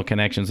emotional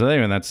connections with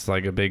anyone. That's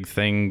like a big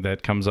thing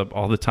that comes up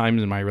all the time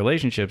in my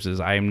relationships is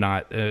I'm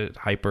not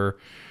I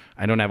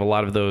don't have a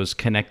lot of those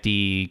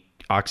connecty,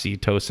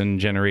 oxytocin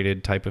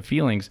generated type of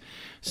feelings.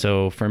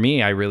 So for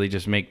me, I really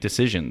just make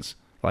decisions.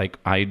 Like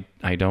I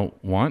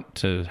don't want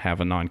to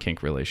have a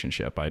non-kink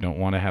relationship. I don't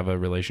want to have a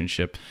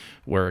relationship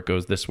where it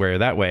goes this way or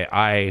that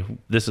way.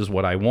 This is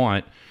what I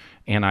want,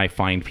 and I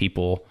find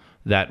people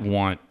that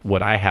want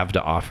what I have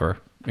to offer.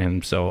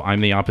 And so I'm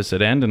the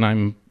opposite end, and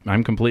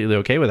I'm completely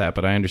okay with that.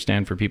 But I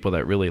understand for people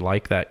that really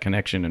like that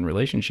connection and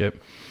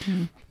relationship,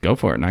 go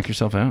for it, knock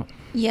yourself out.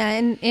 Yeah,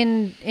 and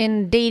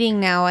in dating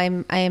now,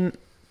 I'm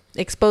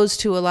exposed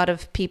to a lot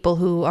of people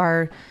who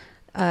are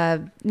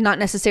not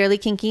necessarily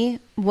kinky.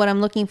 What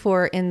I'm looking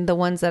for in the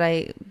ones that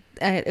I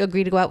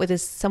agree to go out with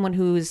is someone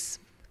who's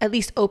at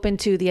least open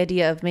to the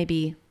idea of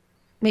maybe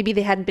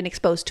they hadn't been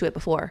exposed to it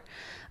before,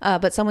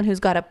 but someone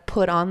who's got to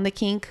put on the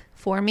kink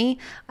for me.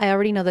 I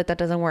already know that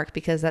doesn't work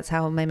because that's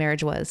how my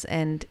marriage was,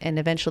 and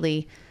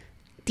eventually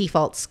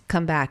defaults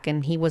come back,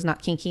 and he was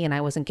not kinky and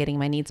I wasn't getting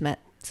my needs met.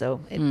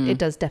 So it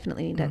does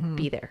definitely need to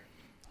be there.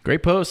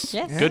 Great posts.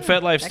 Yes. Good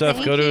FetLife stuff.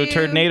 Thank Go to you.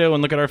 Turdnado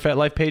and look at our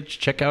FetLife page.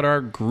 Check out our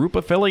group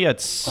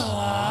affiliates.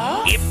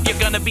 If you're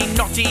gonna be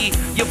naughty,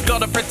 you've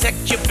gotta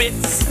protect your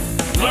bits.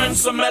 Learn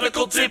some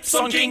medical tips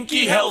on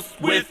kinky health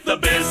with the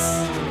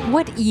Biz.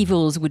 What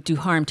evils would do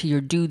harm to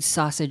your dude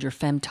sausage or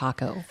femme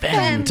taco?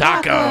 Femme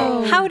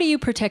Taco. How do you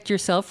protect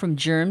yourself from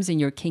germs in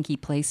your kinky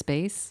play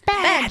space?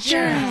 Bad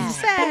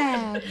germs.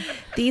 Bad.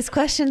 These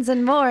questions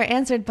and more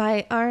answered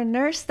by our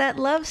nurse that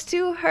loves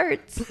to hurt.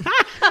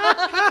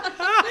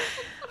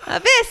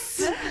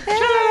 Abyss.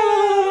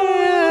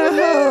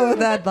 Oh,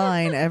 that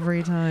line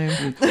every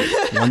time.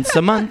 Once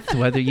a month,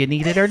 whether you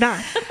need it or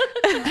not.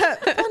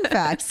 Fun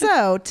fact.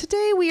 So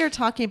today we are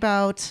talking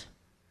about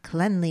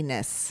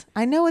cleanliness.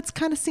 I know it's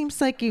kind of seems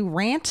like you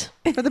rant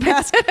for the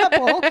past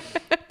couple,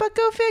 but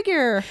go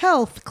figure.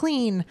 Health,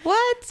 clean.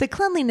 What? The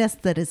cleanliness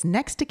that is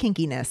next to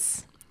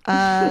kinkiness.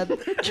 That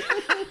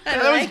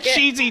was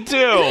cheesy too.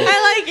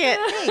 I like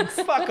it.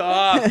 Fuck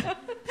off.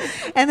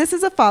 And this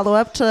is a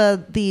follow-up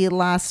to the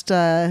last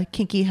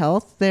Kinky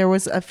Health. There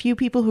was a few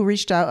people who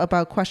reached out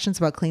about questions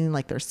about cleaning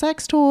like their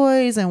sex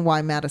toys and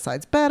why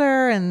Maticide's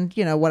better and,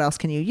 what else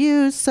can you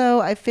use?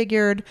 So I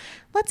figured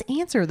let's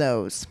answer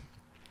those.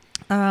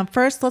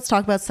 First, let's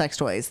talk about sex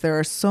toys. There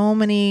are so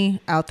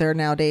many out there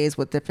nowadays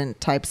with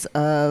different types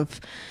of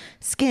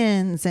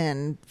skins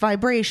and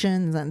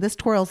vibrations, and this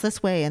twirls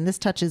this way, and this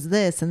touches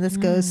this, and this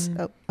goes.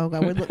 Oh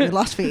God, we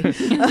lost Fee.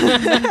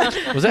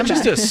 Was that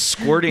just a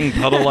squirting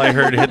puddle I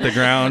heard hit the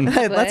ground?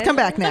 Let's come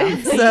back now.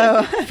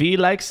 So, Fee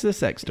likes the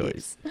sex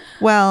toys.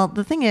 well,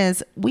 the thing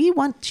is, we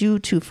want you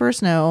to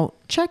first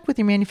check with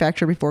your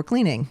manufacturer before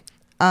cleaning.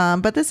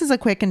 But this is a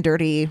quick and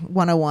dirty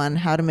 101,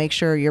 how to make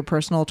sure your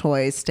personal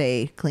toys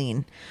stay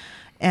clean.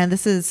 And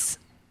this is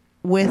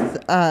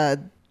with,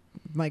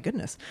 my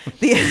goodness.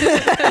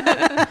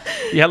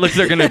 Yeah, look,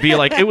 they're going to be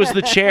like, it was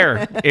the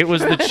chair. It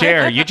was the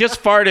chair. You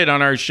just farted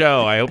on our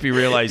show. I hope you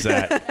realize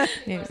that.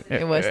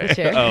 It was the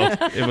chair. Oh,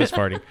 it was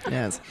farting.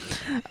 Yes.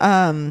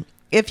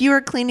 If you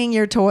are cleaning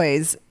your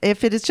toys,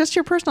 if it is just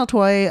your personal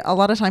toy, a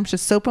lot of times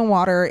just soap and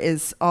water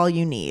is all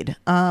you need.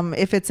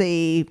 If it's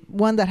a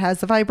one that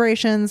has the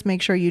vibrations,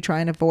 make sure you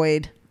try and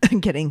avoid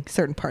getting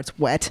certain parts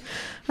wet.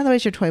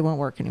 Otherwise, your toy won't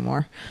work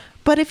anymore.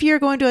 But if you're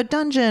going to a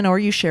dungeon or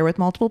you share with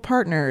multiple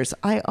partners,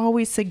 I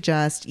always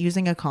suggest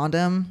using a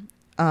condom.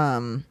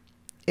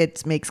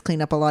 It makes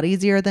cleanup a lot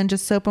easier than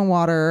just soap and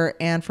water.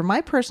 And for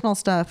my personal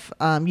stuff,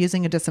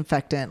 using a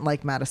disinfectant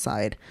like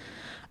Maticide.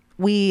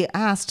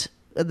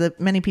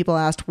 Many people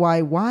asked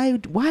why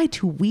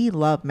do we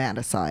love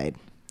Maticide?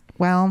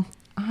 Well,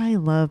 I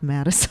love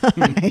Maticide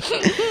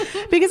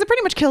because it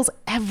pretty much kills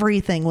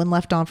everything when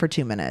left on for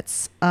 2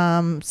 minutes.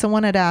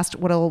 Someone had asked,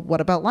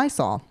 what about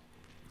Lysol?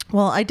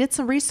 Well, I did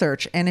some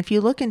research, and if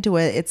you look into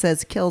it, it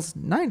says kills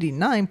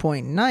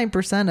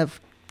 99.9%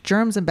 of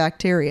germs and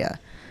bacteria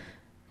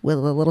with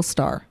a little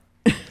star.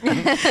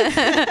 And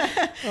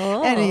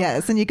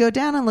yes, and you go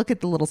down and look at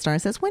the little star.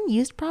 It says when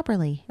used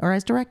properly or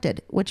as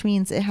directed, which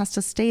means it has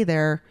to stay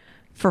there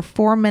for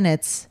 4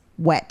 minutes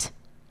wet.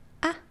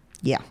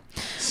 Yeah,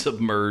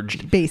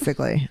 Submerged.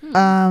 basically.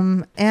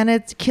 And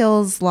it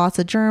kills lots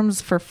of germs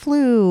for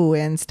flu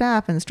and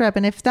staph and strep.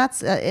 And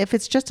if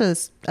it's just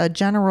a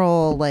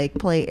general like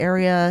play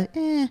area,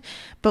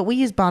 but we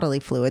use bodily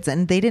fluids,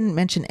 and they didn't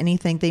mention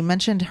anything. They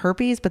mentioned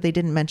herpes, but they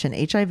didn't mention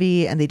HIV,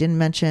 and they didn't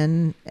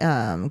mention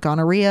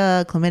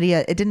gonorrhea,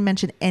 chlamydia. It didn't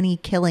mention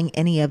killing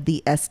any of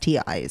the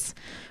STIs,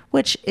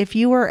 which if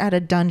you were at a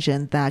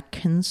dungeon, that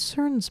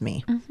concerns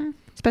me,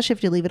 especially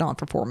if you leave it on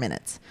for 4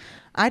 minutes.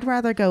 I'd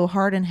rather go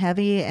hard and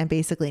heavy and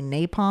basically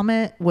napalm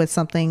it with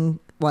something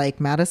like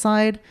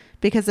Maticide,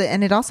 because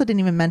it also didn't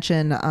even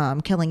mention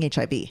killing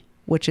HIV,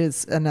 which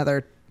is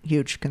another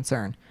huge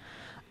concern.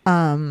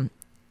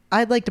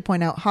 I'd like to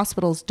point out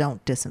hospitals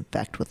don't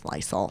disinfect with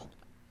Lysol.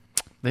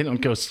 They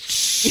don't go, you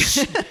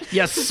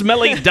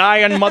smelly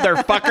dying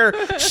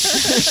motherfucker.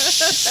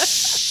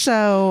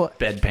 So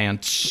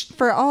Bedpans.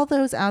 for all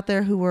those out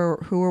there who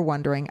were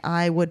wondering,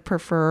 I would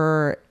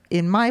prefer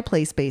in my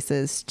play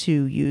spaces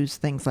to use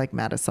things like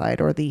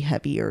Maticide or the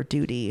heavier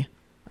duty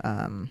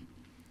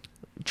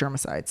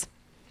germicides.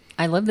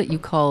 I love that you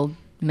called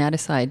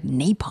Maticide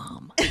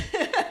napalm.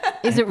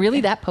 Is it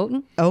really that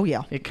potent? Oh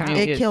yeah, It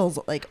kills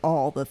like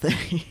all the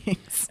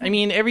things. I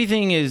mean,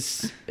 everything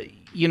is,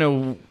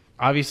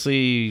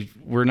 obviously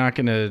we're not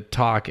going to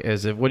talk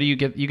as if, what do you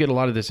get? You get a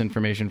lot of this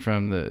information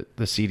from the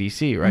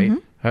CDC, right?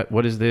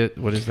 What is that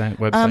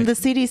website? The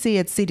CDC,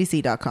 it's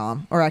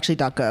cdc.com or actually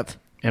 .gov.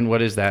 And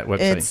what is that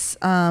website? It's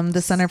the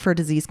Center for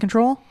Disease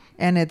Control,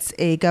 and it's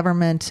a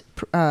government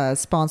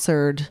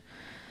sponsored.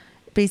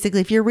 Basically,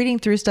 if you're reading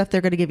through stuff,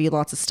 they're going to give you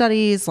lots of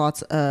studies,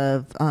 lots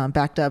of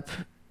backed up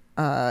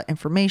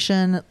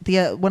information.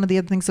 One of the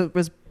other things that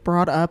was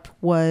brought up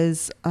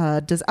was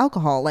does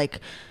alcohol, like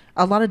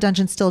a lot of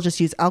dungeons still just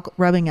use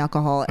rubbing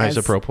alcohol as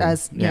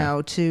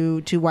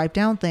to wipe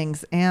down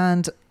things.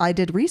 And I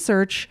did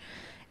research,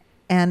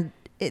 and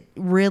it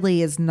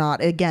really is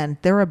not. Again,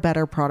 there are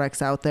better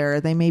products out there.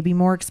 They may be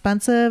more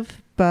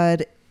expensive,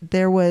 but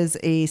there was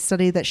a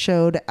study that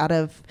showed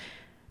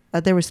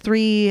there was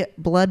 3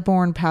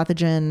 bloodborne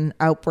pathogen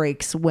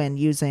outbreaks when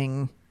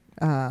using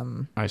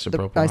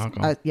isopropyl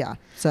alcohol. Yeah.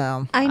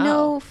 So I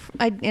know,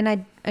 I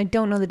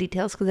don't know the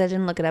details because I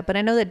didn't look it up, but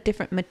I know that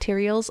different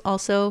materials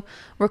also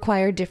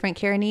require different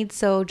care needs.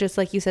 So just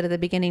like you said at the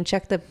beginning,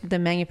 check the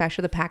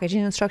manufacturer, the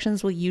packaging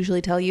instructions will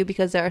usually tell you,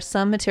 because there are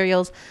some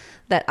materials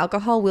that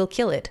alcohol will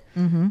kill it.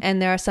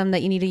 And there are some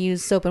that you need to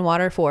use soap and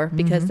water for,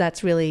 because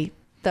that's really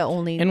the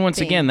only And once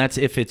thing. again, that's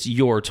if it's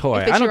your toy.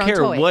 If it's I don't your own care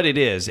toy. what it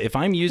is. If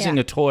I'm using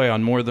a toy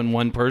on more than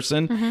one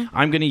person,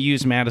 I'm going to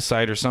use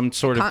Maticide or some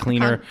sort of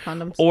cleaner,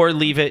 condoms. or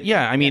leave it.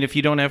 Yeah, I mean, if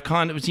you don't have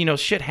condoms,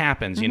 shit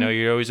happens.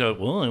 You're always I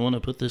want to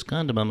put this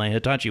condom on my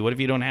Hitachi. What if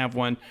you don't have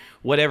one?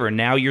 Whatever.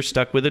 Now you're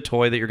stuck with a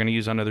toy that you're going to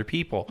use on other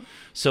people.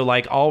 So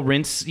like I'll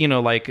rinse,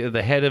 like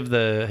the head of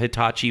the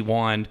Hitachi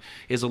wand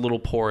is a little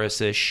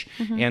porous-ish.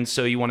 And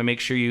so you want to make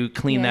sure you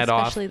clean that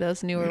off. Especially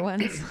those newer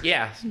ones.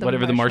 Yeah,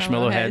 whatever the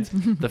marshmallow heads,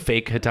 the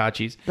fake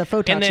Hitachis. The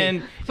Fotachi. And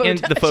then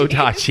the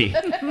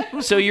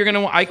Fotachi. So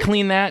I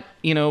clean that,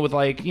 with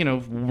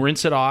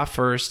rinse it off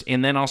first,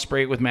 and then I'll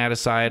spray it with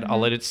Maticide. I'll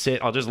let it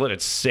sit. I'll just let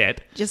it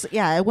sit.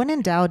 When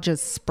in doubt,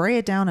 just spray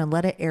it down and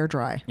let it air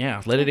dry.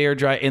 Yeah, let it air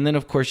dry. And then,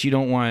 of course, you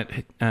don't want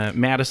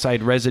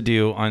Maticide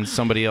residue on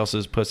somebody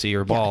else's pussy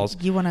or balls.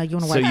 You want to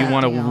wipe So you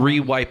want to down.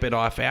 re-wipe it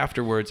off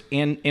afterwards.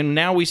 And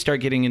now we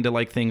start getting into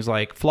like things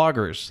like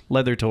floggers,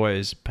 leather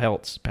toys,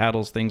 pelts,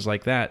 paddles, things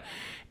like that.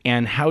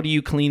 And how do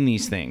you clean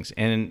these things?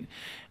 And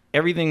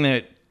everything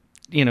that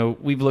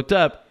we've looked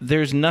up,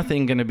 there's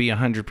nothing going to be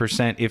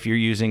 100% if you're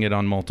using it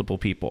on multiple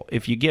people.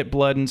 If you get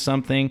blood in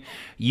something,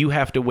 you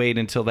have to wait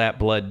until that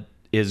blood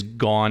is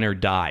gone or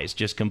dies,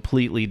 just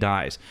completely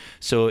dies.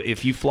 So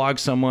if you flog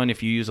someone,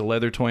 if you use a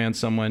leather toy on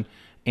someone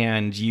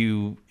and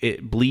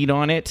it bleed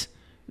on it,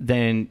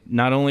 then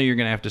not only you're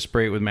going to have to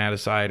spray it with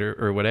Maticide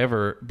or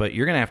whatever, but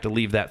you're going to have to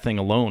leave that thing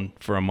alone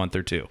for a month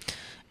or 2.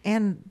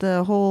 And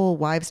the whole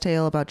wives'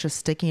 tale about just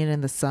sticking it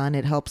in the sun,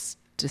 it helps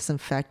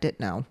disinfect it.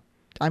 No.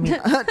 I mean,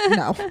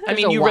 no. I mean,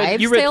 There's a you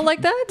wives' read tale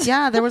like that?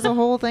 Yeah, there was a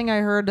whole thing I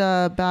heard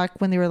back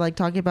when they were like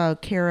talking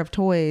about care of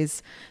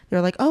toys. They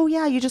were like, oh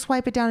yeah, you just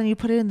wipe it down and you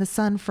put it in the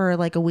sun for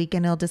like a week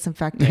and it'll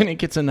disinfect and it. it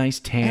gets a nice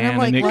tan, And I'm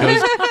like, and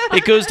what?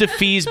 it goes to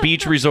Fee's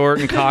Beach Resort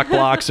and cock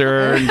blocks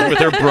her and with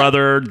her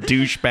brother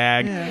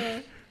douchebag. Yeah.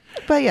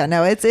 But yeah,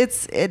 no,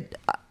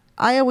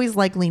 I always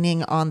like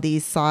leaning on the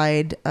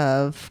side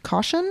of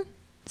caution.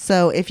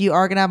 So if you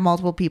are gonna have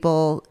multiple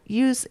people,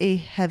 use a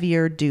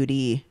heavier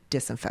duty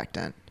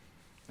disinfectant.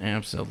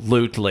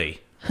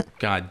 Absolutely.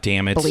 God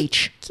damn it.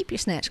 Bleach. Keep your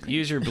snatch clean.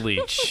 Use your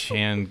bleach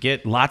and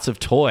get lots of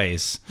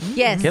toys.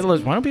 Yes. Why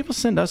don't people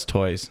send us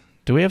toys?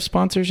 Do we have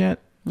sponsors yet?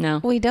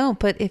 No. We don't,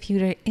 but if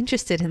you're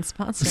interested in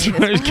sponsoring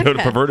this Go to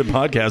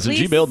podcast,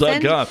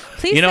 pervertedpodcast@gmail.com.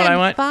 Please You know what send I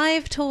want?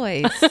 5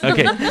 toys.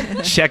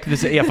 Okay, check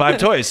this. Yeah, 5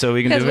 toys so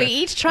we can Because do we it.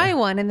 each try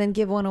one and then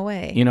give one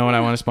away. You know what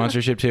I want a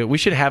sponsorship to? We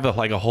should have a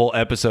whole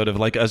episode of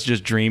like us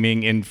just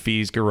dreaming in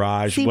Fee's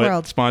garage. What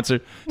SeaWorld. sponsor?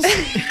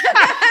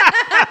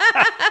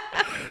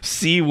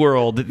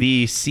 SeaWorld,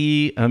 the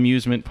sea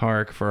amusement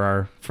park for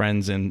our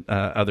friends in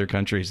other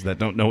countries that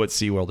don't know what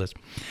SeaWorld is.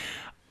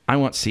 I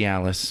want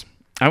Cialis.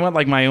 I want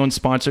like my own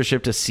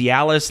sponsorship to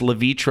Cialis,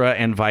 Levitra,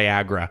 and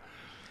Viagra.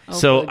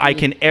 So I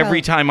can,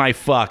 every time I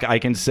fuck, I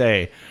can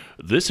say,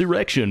 this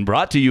erection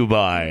brought to you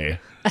by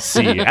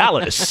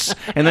Cialis.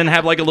 And then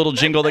have like a little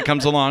jingle that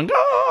comes along.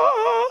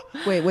 Ah!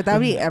 Wait, would that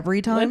be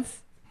every time?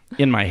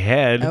 In my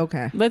head.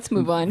 Okay. Let's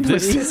move on,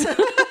 This please.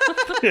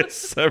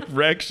 This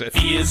erection.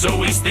 He is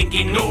always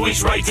thinking,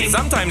 always writing,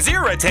 sometimes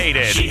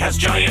irritated. She has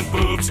giant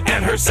boobs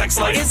and her sex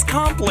life is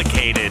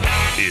complicated.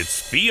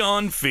 It's Fee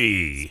on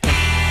Fee.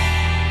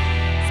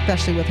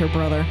 Especially with her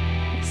brother.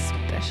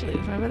 Especially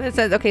with my brother. It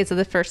says, okay, so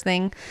the first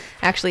thing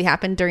actually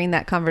happened during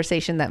that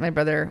conversation that my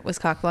brother was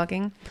cock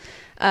blocking.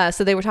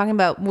 So they were talking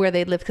about where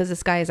they live because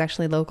this guy is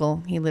actually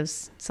local. He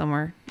lives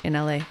somewhere in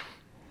LA.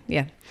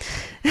 Yeah.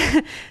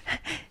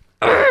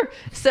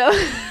 So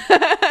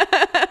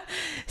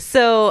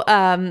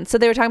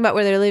they were talking about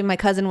where they were living. My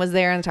cousin was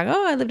there and they're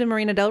talking, I lived in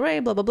Marina Del Rey,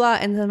 blah, blah, blah.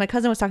 And then my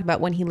cousin was talking about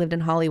when he lived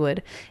in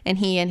Hollywood and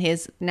he and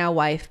his now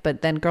wife,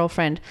 but then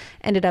girlfriend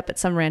ended up at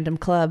some random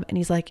club. And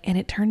he's like, and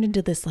it turned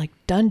into this like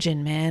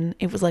dungeon, man.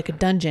 It was like a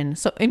dungeon.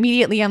 So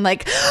immediately I'm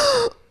like,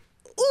 oh,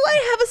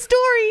 I have a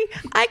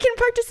story. I can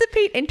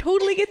participate and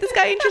totally get this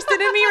guy interested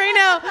in me right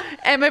now.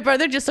 And my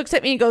brother just looks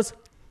at me and goes,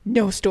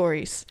 no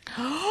stories.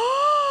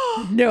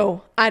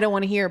 No, I don't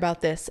want to hear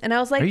about this. And I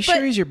was like, Are you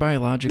sure he's your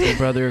biological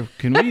brother?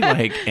 Can we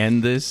like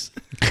end this?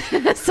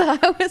 So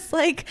I was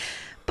like,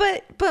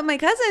 but my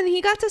cousin,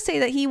 he got to say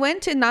that he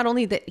went to, not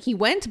only that he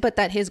went, but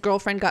that his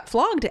girlfriend got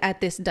flogged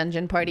at this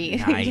dungeon party.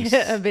 Nice.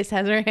 Abyss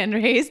has her hand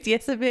raised.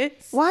 Yes,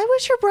 Abyss. Why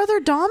was your brother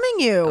doming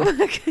you?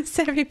 Because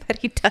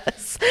everybody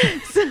does.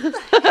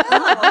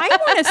 I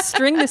want to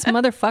string this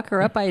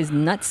motherfucker up by his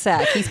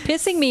nutsack. He's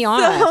pissing me So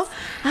off.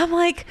 I'm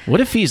like,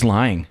 What if he's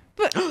lying?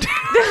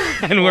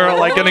 And we're all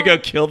like gonna go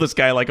kill this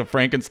guy like a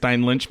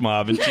Frankenstein lynch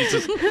mob, and she's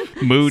just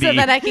moody. so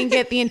that I can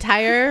get the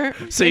entire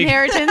So you-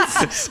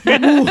 inheritance. No,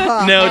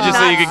 just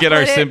so you could get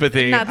our Split it-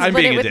 sympathy. Not I'm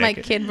split being it a with dick. my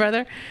kid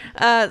brother.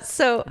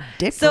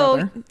 Dick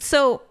brother.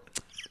 So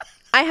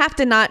I have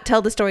to not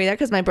tell the story there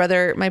because my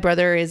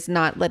brother is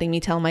not letting me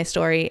tell my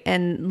story.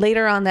 And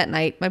later on that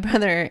night, my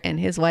brother and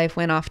his wife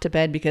went off to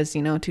bed because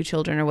 2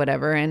 children or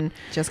whatever. And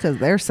Just because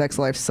their sex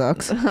life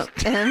sucks.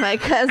 and my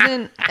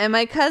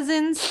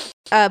cousins,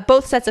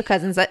 both sets of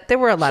cousins. There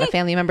were a lot of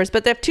family members,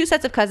 but there are 2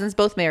 sets of cousins,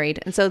 both married,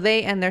 and so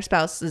they and their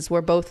spouses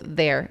were both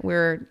there. We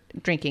were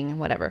drinking and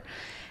whatever.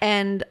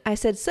 And I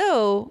said,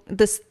 so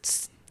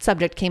this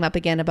subject came up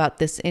again about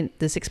this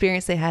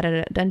experience they had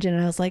at a dungeon,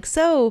 and I was like,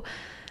 so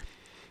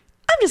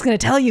I'm just going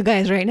to tell you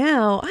guys right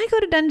now, I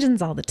go to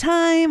dungeons all the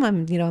time.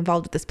 I'm,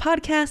 involved with this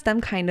podcast. I'm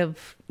kind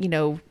of,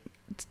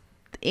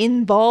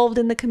 involved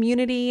in the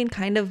community and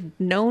kind of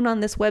known on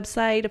this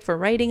website for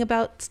writing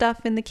about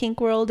stuff in the kink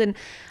world. And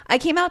I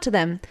came out to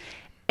them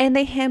and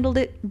they handled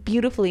it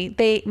beautifully.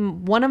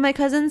 One of my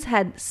cousins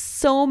had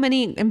so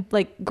many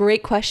like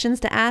great questions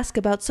to ask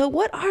about. So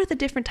what are the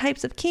different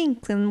types of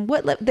kinks and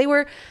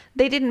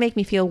they didn't make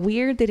me feel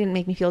weird. They didn't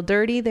make me feel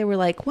dirty. They were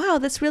like, wow,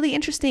 that's really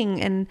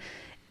interesting. And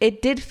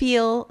it did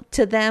feel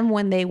to them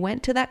when they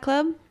went to that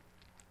club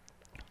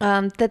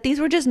that these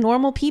were just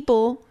normal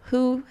people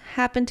who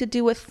happened to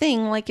do a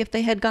thing, like if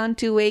they had gone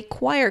to a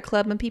choir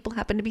club and people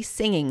happened to be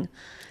singing.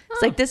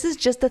 It's like, this is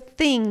just a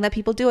thing that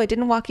people do. I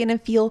didn't walk in and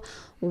feel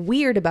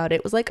weird about it.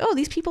 It was like, oh,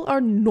 these people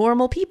are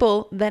normal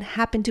people that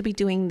happen to be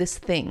doing this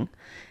thing.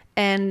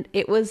 And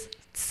it was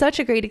such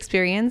a great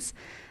experience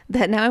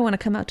that now I want to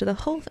come out to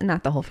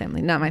not the whole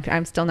family.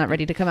 I'm still not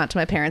ready to come out to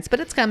my parents, but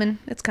it's coming.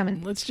 It's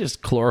coming. Let's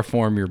just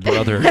chloroform your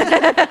brother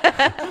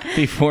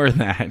before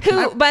that.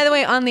 Who, by the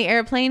way, on the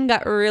airplane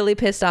got really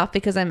pissed off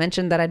because I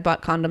mentioned that I'd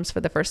bought condoms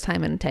for the first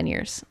time in 10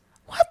 years.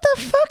 What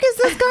the fuck is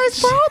this guy's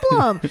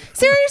problem?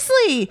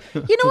 Seriously.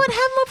 You know what? Have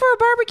him up for a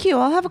barbecue.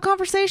 I'll have a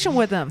conversation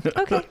with him.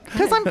 Okay.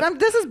 Because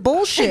this is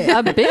bullshit.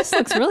 Abyss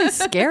looks really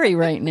scary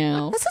right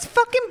now. This is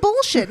fucking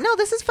bullshit. No,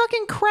 this is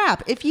fucking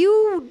crap. If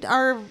you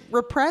are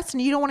repressed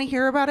and you don't want to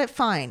hear about it,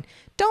 fine.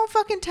 Don't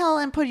fucking tell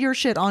and put your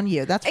shit on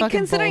you. That's And fucking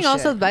considering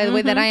bullshit. also, by the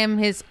way, that I am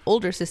his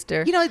older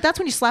sister. You know, that's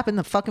when you slap in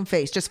the fucking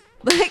face. Just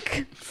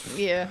Like,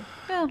 yeah.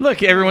 Well,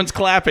 Look, everyone's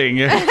clapping.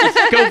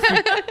 Just go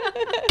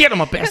get him,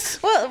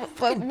 Abyss. well,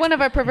 one of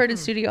our perverted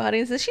studio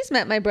audiences, she's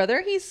met my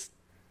brother. You've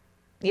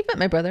met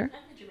my brother.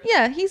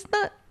 Yeah, he's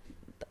not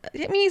I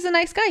mean, he's a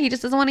nice guy. He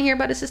just doesn't want to hear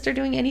about his sister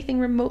doing anything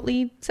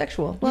remotely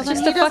sexual. Well, He's then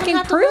just he a doesn't fucking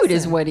have to prude, is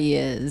listen. what he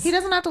is. He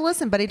doesn't have to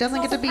listen, but he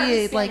doesn't get to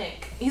be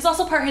like. He's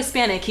also part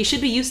Hispanic. He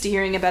should be used to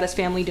hearing about his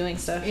family doing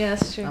stuff. Yeah,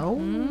 that's true. Oh,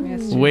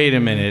 Wait a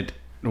minute.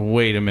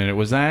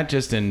 Was that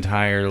just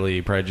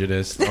entirely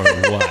prejudiced or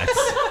what?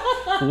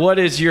 What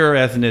is your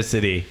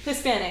ethnicity?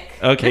 Hispanic.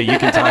 Okay, you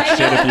can talk shit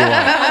if you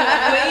want.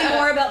 Way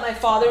more about my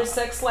father's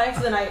sex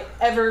life than I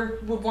ever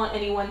would want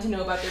anyone to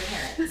know about their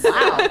parents.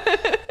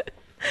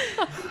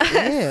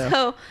 ew.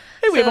 So,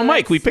 Hey, we have a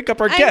mic. We pick up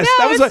our guest.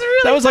 know, that was it's really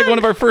that was like fun. one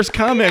of our first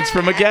comments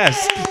from a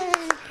guest.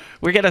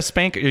 We're gonna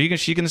spank.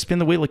 She gonna spin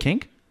the wheel of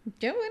kink?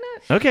 yeah, why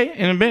not? Okay,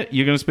 in a bit.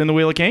 You gonna spin the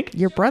wheel of kink?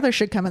 Your brother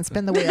should come and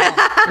spin the wheel.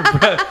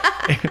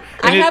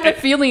 I have a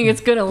feeling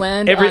it's going to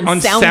land on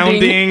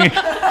sounding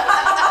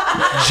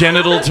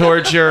genital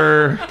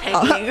torture,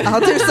 I'll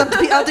do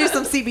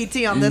some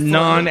CBT on this one.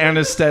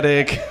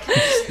 non-anesthetic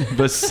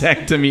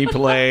vasectomy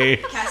play.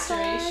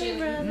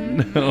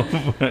 Castration.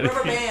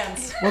 Rubber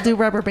bands. We'll do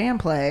rubber band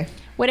play.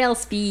 What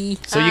else, B?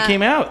 So you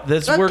came out.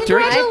 This worked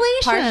right.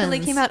 congratulations. Partially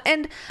came out,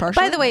 and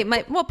Partially? by the way,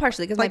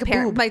 partially because Like a my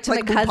parents, boob. my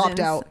Like a boob cousins, popped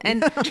out. and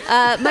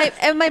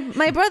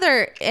my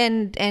brother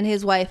and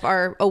his wife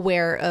are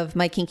aware of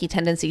my kinky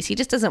tendencies. He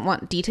just doesn't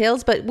want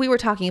details. But we were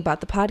talking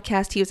about the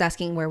podcast. He was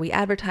asking where we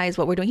advertise,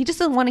 what we're doing. He just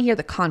doesn't want to hear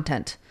the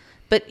content,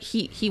 but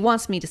he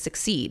wants me to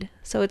succeed.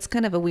 So it's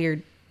kind of a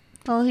weird.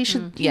 Well, he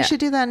should Yeah.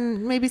 do that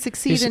and maybe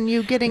succeed in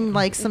you getting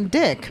like some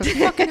dick.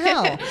 Fucking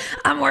hell.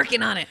 I'm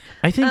working on it.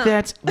 I think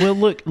that's well.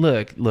 Look.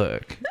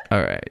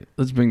 All right,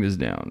 let's bring this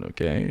down.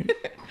 Okay,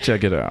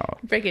 check it out.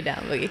 Break it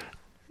down, Boogie.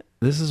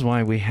 This is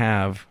why we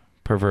have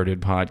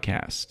Perverted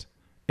Podcast,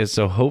 is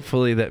so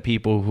hopefully that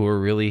people who are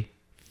really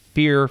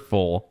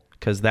fearful,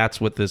 because that's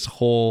what this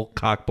whole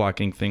cock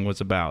blocking thing was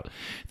about.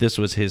 This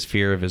was his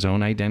fear of his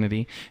own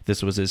identity.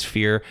 This was his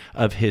fear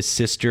of his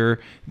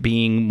sister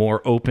being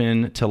more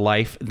open to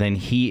life than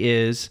he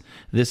is.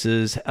 This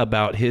is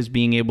about his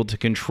being able to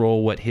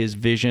control what his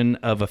vision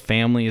of a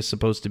family is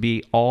supposed to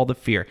be, all the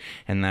fear.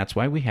 And that's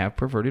why we have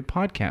Perverted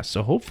Podcasts.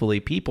 So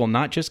hopefully people,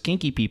 not just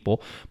kinky people,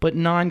 but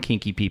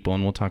non-kinky people,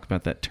 and we'll talk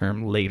about that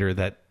term later,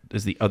 that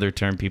is the other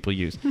term people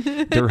use,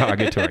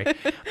 derogatory.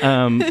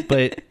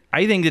 But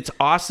I think it's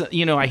awesome.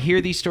 You know, I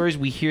hear these stories,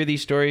 we hear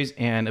these stories,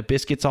 and a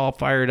biscuit's all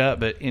fired up.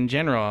 But in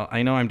general,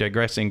 I know I'm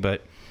digressing,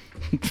 but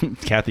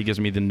Kathy gives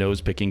me the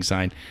nose picking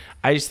sign.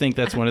 I just think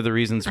that's one of the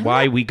reasons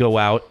why we go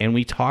out and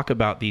we talk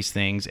about these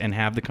things and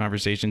have the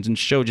conversations and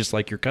show, just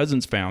like your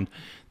cousins found,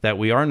 that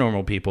we are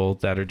normal people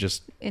that are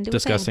just Into a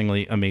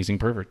disgustingly amazing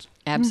perverts.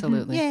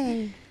 Absolutely.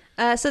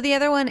 Yay. So the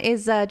other one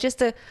is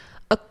just a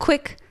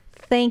quick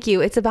thank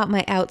you. It's about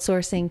my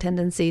outsourcing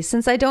tendencies.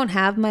 Since I don't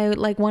have my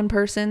like one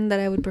person that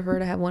I would prefer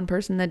to have one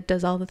person that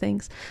does all the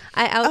things.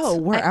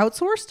 We're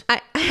outsourced?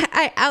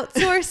 I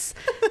outsource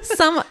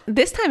some.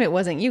 This time it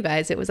wasn't you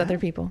guys. It was other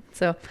people.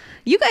 So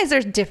you guys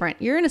are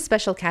different. You're in a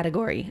special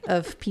category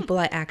of people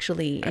I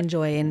actually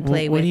enjoy and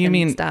play with. What do you and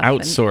mean stuff.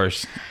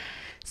 outsource?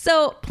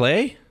 So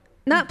Play?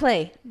 not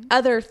play.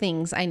 Other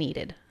things I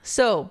needed.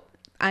 So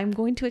I'm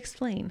going to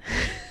explain.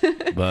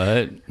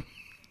 But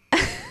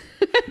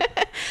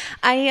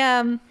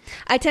I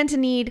tend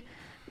to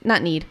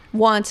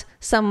want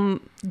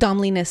some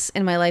domliness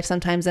in my life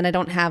sometimes, and I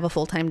don't have a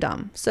full-time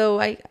dom.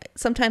 So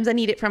sometimes I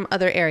need it from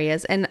other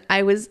areas, and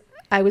I was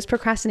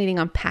procrastinating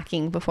on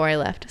packing before I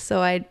left.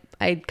 So I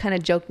kind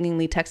of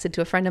jokingly texted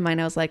to a friend of mine.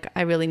 I was like,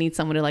 I really need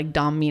someone to like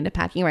dom me into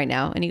packing right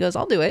now. And he goes,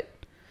 I'll do it.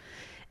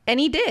 And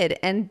he did.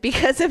 And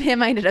because of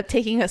him, I ended up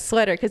taking a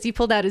sweater because he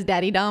pulled out his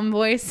daddy dom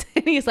voice.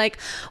 And he's like,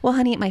 well,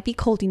 honey, it might be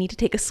cold. You need to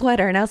take a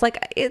sweater. And I was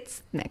like,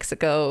 it's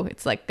Mexico.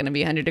 It's like going to be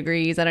 100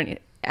 degrees.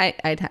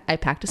 I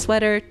packed a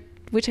sweater,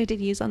 which I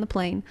did use on the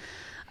plane.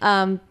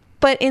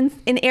 But in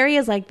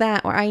areas like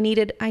that where I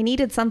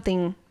needed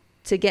something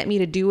to get me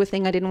to do a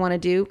thing I didn't want to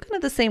do, kind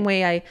of the same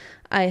way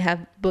I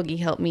have Boogie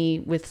help me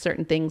with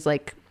certain things.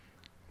 Like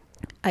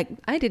I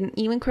didn't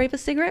even crave a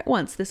cigarette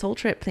once this whole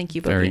trip. Thank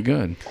you, Boogie. very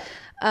good.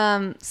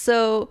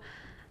 So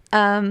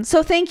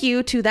thank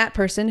you to that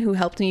person who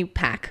helped me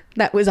pack.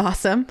 That was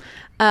awesome.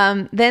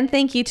 Then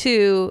thank you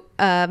to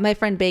my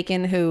friend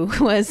Bacon, who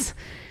was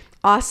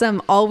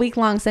awesome all week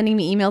long, sending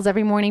me emails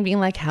every morning being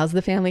like, how's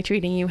the family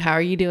treating you? How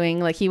are you doing?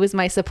 Like, he was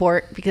my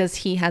support because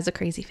he has a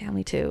crazy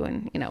family too.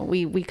 And, you know,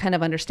 we kind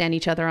of understand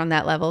each other on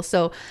that level.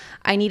 So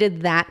I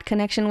needed that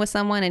connection with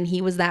someone, and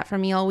he was that for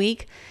me all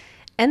week.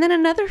 And then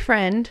another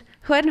friend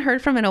who I hadn't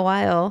heard from in a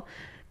while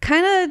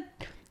kind of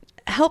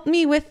helped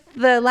me with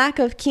the lack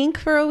of kink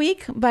for a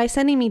week by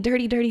sending me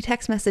dirty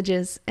text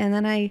messages. And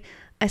then I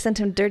sent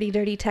him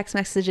dirty text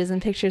messages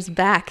and pictures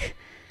back.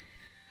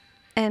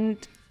 And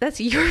that's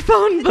your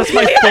phone. That's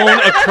my phone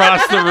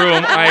across the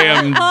room. I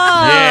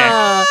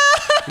am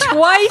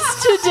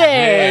Twice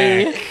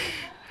today.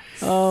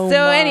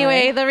 So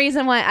anyway, the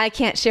reason why I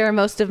can't share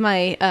most of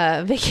my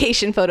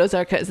vacation photos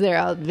are because they're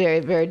all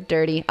very, very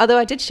dirty. Although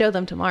I did show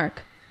them to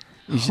Mark.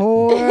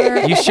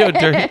 Whore. You showed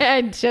dirty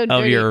I showed of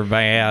dirty. your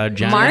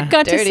vagina. Mark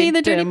got to Dirty- see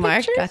the dirty dirty Mark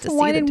pictures? got to see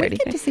Why the didn't dirty we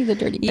get to see the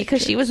dirty pictures?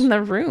 because she was in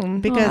the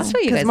room. Because I'll show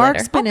you guys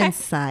Mark's later. been Okay.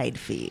 inside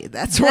feed.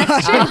 That's Mark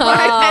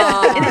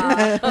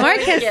why.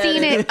 has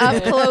seen it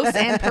up close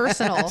and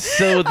personal.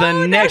 So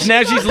the next,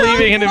 now she's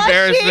leaving in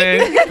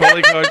embarrassment.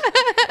 Fully coached.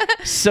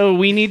 So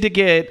we need to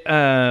get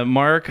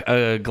Mark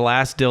a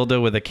glass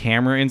dildo with a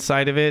camera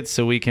inside of it,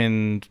 so we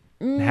can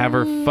have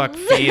her fuck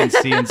Fee and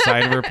see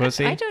inside of her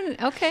pussy. I don't.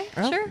 Okay,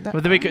 sure.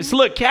 With the big, so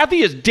look,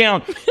 Kathy is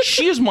down.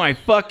 She is my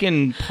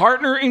fucking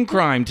partner in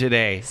crime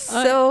today.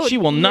 So She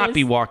will not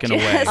be walking away.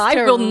 just I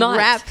to will not.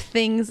 wrap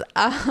things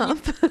up.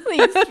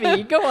 Please,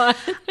 Fee, go on.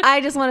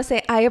 I just want to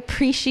say I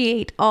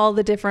appreciate all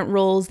the different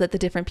roles that the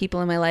different people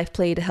in my life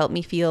play to help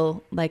me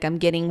feel like I'm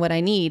getting what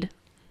I need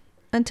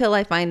until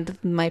I find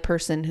my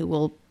person who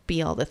will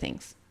be all the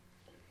things.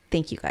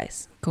 Thank you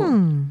guys. Cool.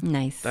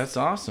 Nice. That's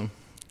awesome.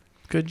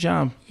 Good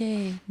job.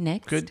 Yay.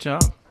 Next. Good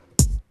job.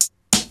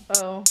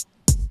 Oh.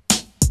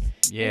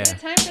 Yeah.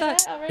 Time for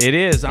that already? It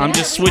is. I'm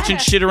just switching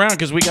shit around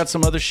because we got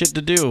some other shit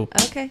to do.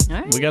 Okay. All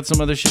right. We got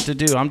some other shit to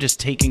do. I'm just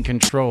taking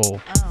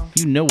control. Oh.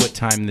 You know what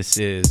time this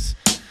is.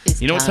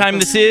 It's You know what time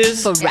this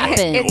is? for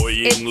rapping.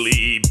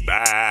 Annoyingly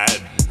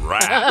bad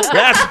rap.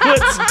 That's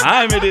what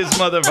time it is,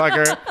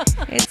 motherfucker.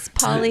 It's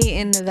Polly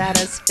in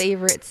Nevada's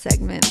favorite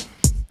segment.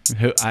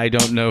 I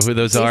don't know who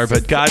those are, It's but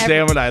just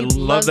goddamn it, I everybody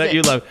love loves that it.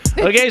 you love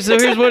it. Okay, so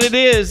here's what it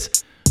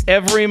is.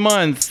 Every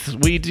month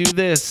we do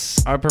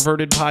this. Our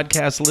perverted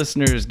podcast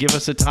listeners give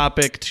us a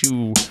topic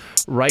to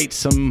write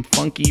some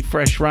funky,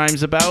 fresh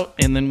rhymes about,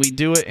 and then we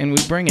do it and we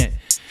bring it.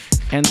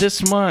 And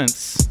this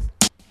month's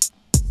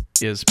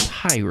is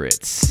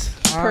pirates.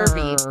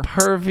 Pervy.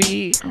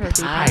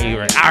 Pervy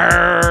pirate.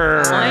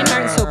 Arr. Mine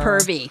aren't so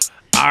pervy.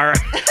 Arr.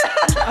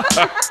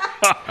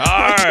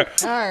 Arr.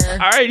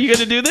 All right, you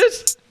gonna do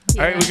this?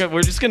 All right,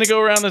 we're just gonna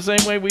go around the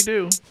same way we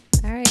do.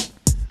 All right.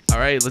 All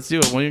right, let's do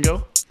it. Want you to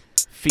go?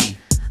 Fee.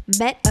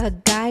 Met a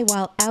guy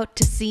while out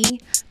to sea,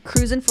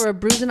 cruising for a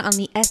bruising on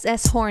the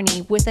SS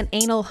Horny with an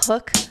anal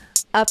hook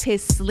up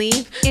his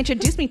sleeve.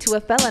 Introduced me to a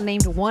fella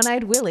named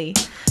One-Eyed Willie.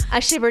 I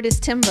shivered his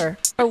timber,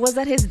 or was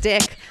that his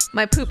dick?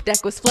 My poop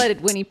deck was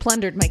flooded when he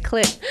plundered my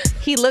clit.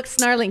 He looked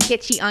snarling,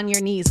 get ye on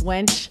your knees,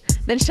 wench.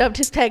 Then shoved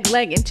his peg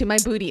leg into my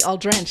booty all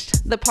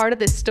drenched. The part of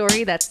this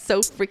story that's so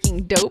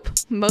freaking dope.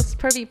 Most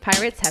pervy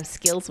pirates have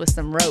skills with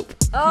some rope.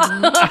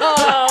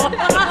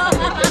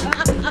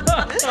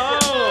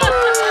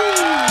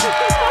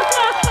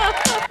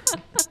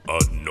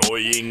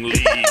 Annoyingly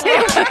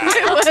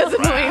It was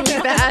really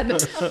bad.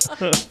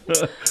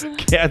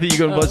 Kathy, you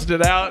gonna bust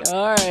it out?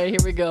 All right, here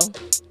we go.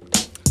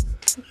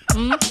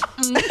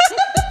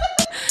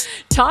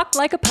 Talk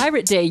Like a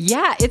Pirate Day.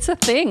 Yeah, it's a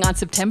thing. On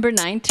September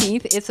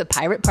 19th, it's a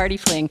pirate party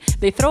fling.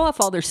 They throw off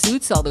all their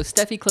suits, all those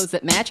stuffy clothes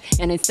that match,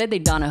 and instead they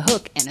don a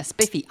hook and a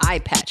spiffy eye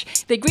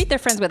patch. They greet their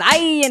friends with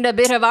aye and a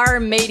bit of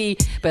our matey.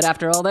 But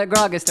after all that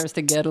grog, it starts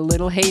to get a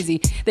little hazy.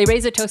 They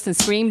raise a toast and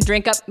scream,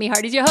 drink up me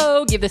hearties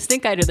yo-ho. Give the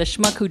stink eye to the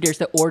schmuck who dares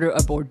to order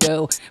a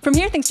Bordeaux. From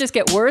here, things just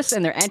get worse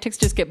and their antics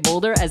just get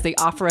bolder as they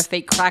offer a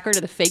fake cracker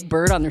to the fake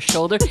bird on their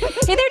shoulder.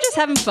 Hey, they're just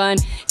having fun.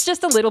 It's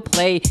just a little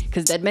play,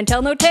 cause dead men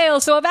tell no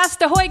tales, so Avast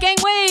ahoy gangway!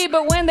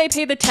 But when they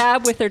pay the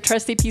tab with their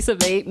trusty piece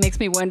of 8, makes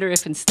me wonder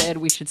if instead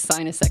we should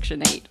sign a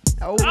Section 8.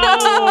 Wow.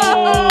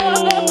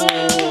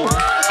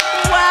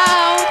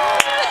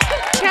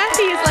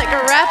 Kathy is like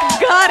a rap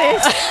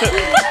goddess.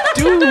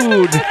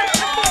 Dude,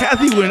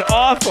 Kathy went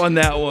off on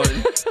that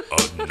one.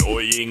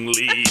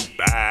 annoyingly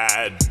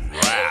bad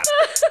rap.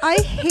 I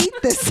hate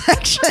this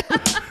section.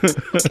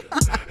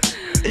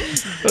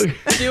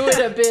 Do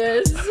it,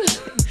 Abiz.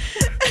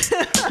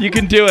 You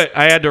can do it.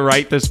 I had to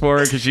write this for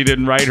her because she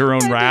didn't write her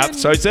own rap.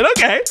 So I said,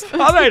 okay,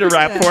 I'll write a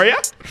rap for you.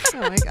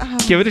 Oh my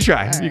God. Give it a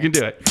try. You can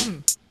do it.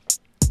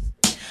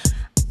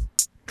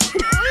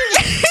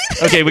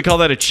 Okay, we call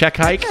that a check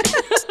hike.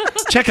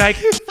 Check hike.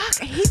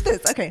 Fuck, I hate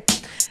this. Okay.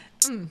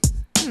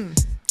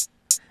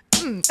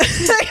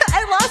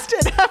 I lost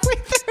it halfway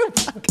through.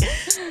 Fuck.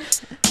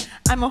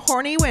 I'm a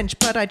horny wench,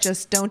 but I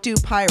just don't do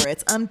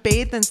pirates.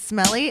 Unbathed and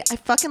smelly. I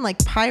fucking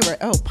like pirate.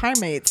 Oh,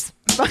 primates.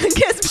 Fucking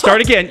kiss.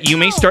 Start again. You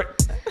may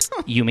start.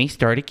 You may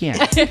start again.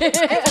 Do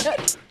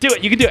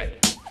it. You can do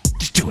it.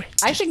 Just do it.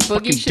 I think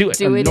fucking Boogie should do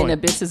it in Annoying.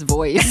 Abyss's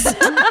voice.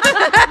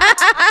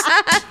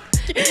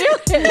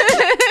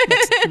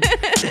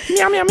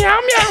 Meow meow meow meow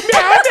meow meow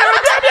meow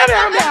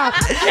meow meow meow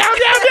meow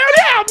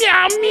meow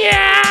meow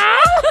meow.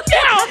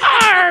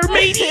 Arr,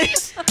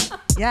 mateys.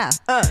 Yeah.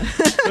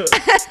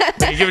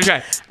 Okay, give it a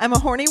try. I'm a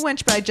horny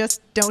wench, but I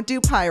just don't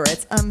do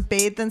pirates.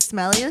 Unbathed and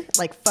smelly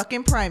like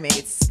fucking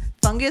primates.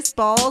 Fungus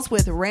balls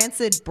with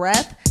rancid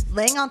breath.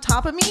 Laying on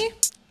top of me?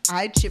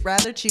 I'd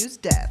rather choose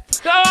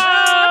death.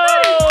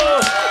 Oh!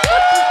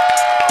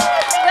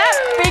 That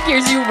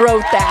figures you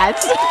wrote that.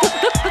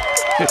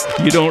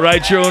 You don't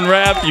write your own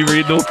rap. You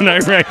read the one I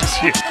write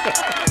you.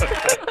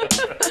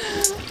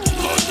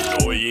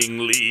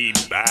 Annoyingly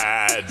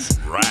bad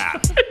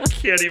rap.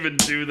 Can't even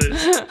do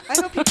this. I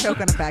hope you choke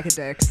on a bag of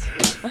dicks.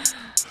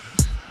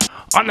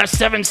 On the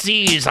 7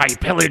 seas, I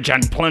pillage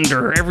and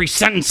plunder. Every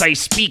sentence I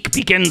speak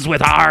begins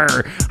with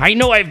R. I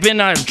know I've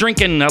been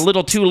drinking a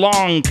little too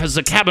long, 'cause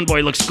the cabin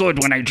boy looks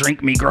good when I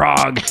drink me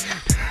grog.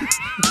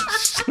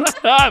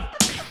 Shut up.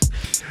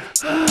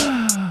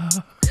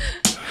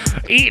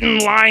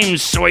 Eating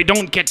limes so I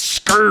don't get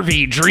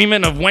scurvy.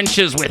 Dreaming of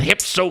wenches with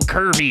hips so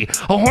curvy.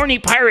 A horny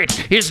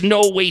pirate is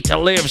no way to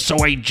live, so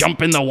I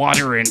jump in the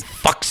water and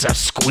fucks a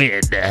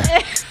squid.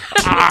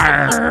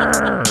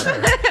 Arr.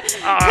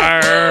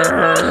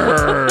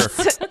 Arr.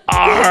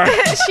 Arr.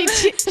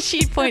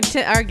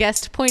 Our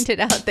guest pointed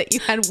out that you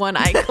had one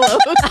eye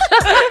closed.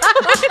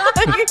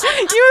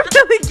 You were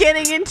really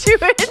getting into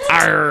it.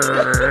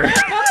 Arr.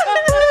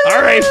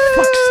 All right,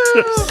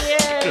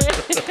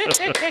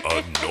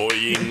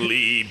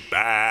 Annoyingly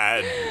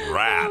bad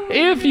rap.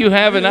 if you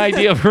have an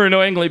idea for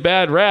annoyingly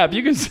bad rap,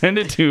 you can send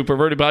it to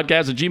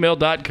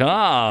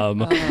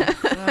pervertedpodcast@gmail.com.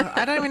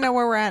 I don't even know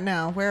where we're at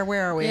now. Where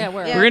are we? Yeah,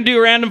 where? We're going to do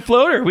a random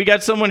floater. We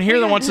got someone here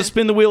that wants to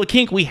spin the wheel of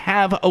kink. We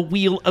have a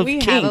wheel of We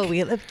kink. have a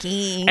wheel of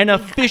kink. An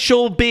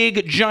official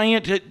big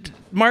giant.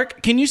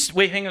 Mark, can you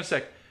wait? Hang on a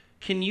sec.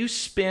 Can you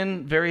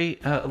spin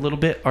a little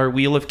bit our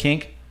wheel of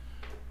kink?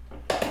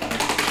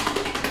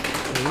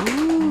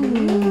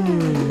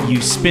 You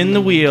spin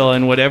the wheel,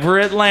 and whatever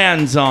it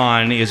lands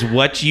on is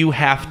what you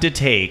have to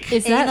take.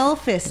 Is that Anal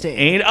fisting.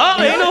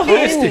 Anal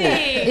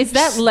fisting. is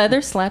that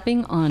leather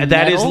slapping on?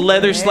 That is metal?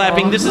 leather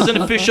slapping. This is an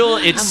official.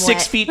 It's I'm 6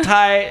 wet. feet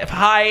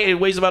high.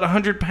 It weighs about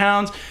 100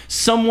 pounds.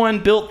 Someone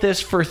built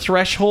this for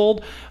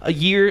Threshold a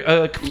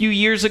few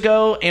years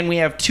ago, and we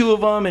have 2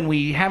 of them, and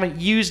we haven't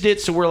used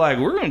it. So we're like,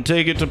 we're going to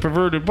take it to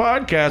Perverted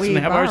Podcast We and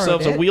have borrowed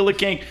ourselves a it. wheel of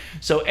kink.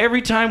 So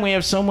every time we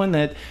have someone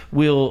that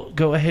will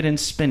go ahead and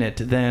spin it,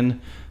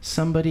 then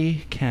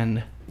somebody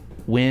can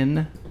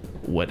win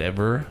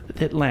whatever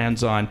it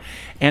lands on.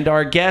 And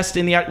our guest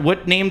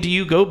what name do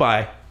you go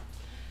by?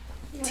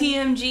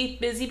 TMG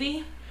Busy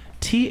Bee.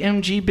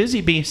 TMG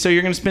Busy Bee. So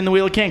you're going to spin the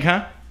wheel of kink,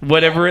 huh?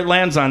 Whatever it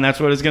lands on, that's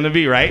what it's going to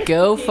be, right?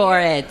 Go for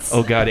it.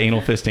 Oh, God,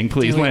 anal fisting.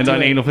 Please Do it, land do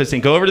on it. anal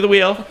fisting. Go over to the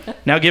wheel.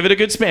 Now give it a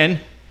good spin.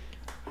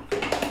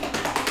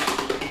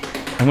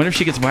 I wonder if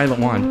she gets violet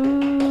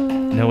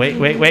wand. No, wait.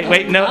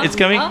 No, it's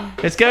coming.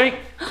 It's coming.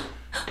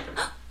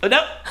 Oh,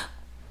 no.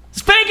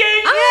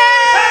 Spanking!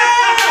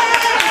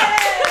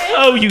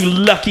 Oh, you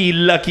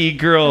lucky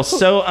girl.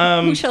 So,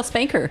 Who shall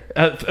spank her?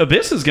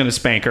 Abyss is going to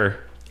spank her.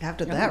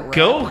 After that,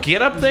 Go,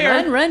 get up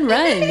there. Run.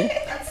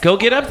 Go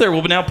get up there.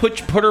 Well, now put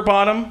her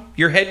bottom.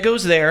 Your head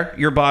goes there.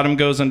 Your bottom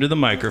goes under the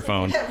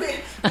microphone.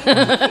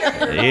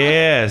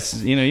 Yes.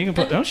 You know, you can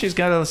put... Oh, she's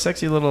got a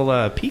sexy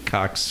little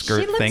peacock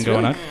skirt She looks thing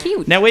going really on.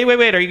 cute. Now, wait.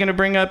 Are you going to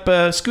bring up...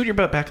 scoot your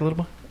butt back a little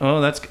bit.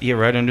 Oh, that's... Yeah,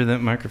 right under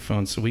that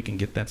microphone so we can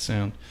get that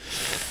sound.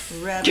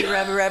 Rub.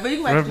 Rub.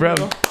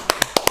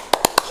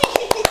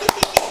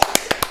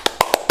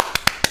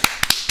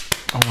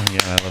 Oh, my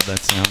God. I love that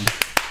sound.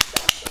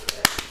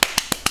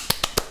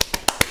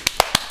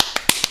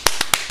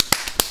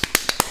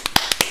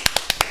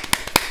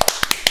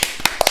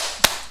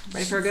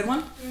 Ready for a good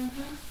one?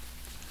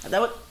 Mm-hmm.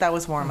 That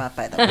was warm up,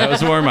 by the way. That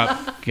was warm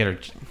up. Get her.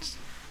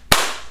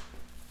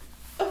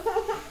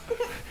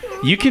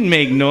 You can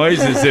make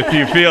noises if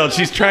you feel.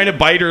 She's trying to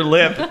bite her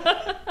lip.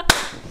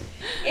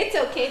 It's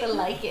okay to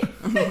like it.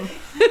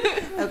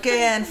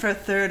 Okay, and for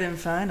third and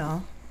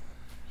final.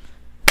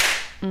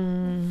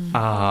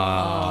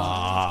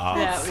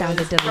 Ah.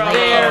 Sounded delightful.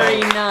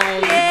 Very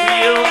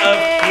nice. Wheel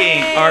of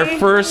Kink. Our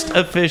first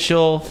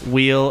official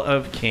Wheel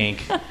of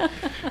Kink.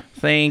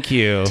 Thank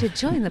you. To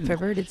join the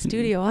perverted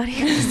studio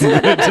audience.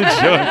 To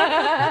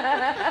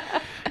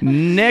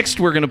join. Next,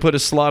 we're going to put a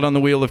slot on the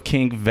Wheel of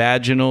Kink,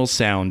 vaginal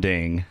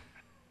sounding.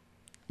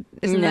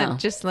 Isn't No. that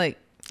just like...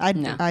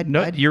 No.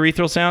 No,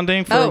 urethral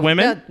sounding for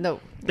women? No.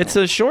 It's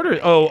a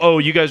shorter... Oh,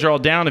 you guys are all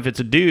down if it's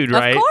a dude,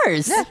 right? Of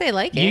course. If they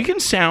like it. You can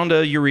sound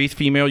a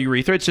female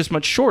urethra. It's just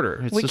much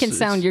shorter. We can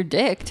sound your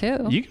dick,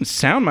 too. You can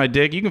sound my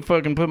dick. You can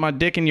fucking put my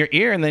dick in your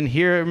ear and then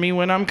hear me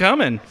when I'm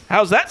coming.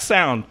 How's that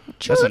sound?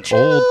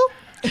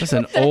 That's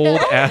an old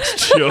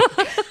ass joke.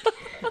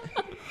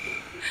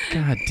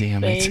 God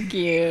damn it. Thank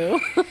you.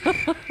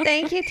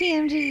 Thank you,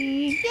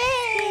 TMG.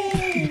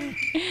 Yay!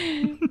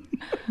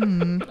 So,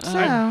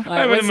 All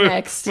right, what's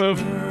next? Move.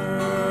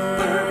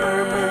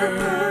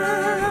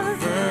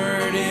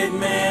 Perverted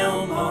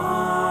mailbox.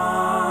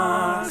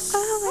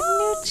 Oh, a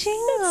new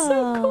jingle.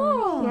 So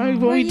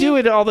cool. We do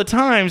it all the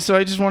time, so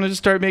I just wanted to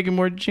start making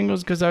more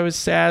jingles because I was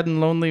sad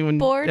and lonely when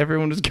Bored?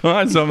 everyone was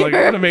gone. So I'm like,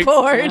 I'm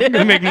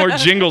gonna make more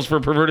jingles for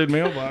Perverted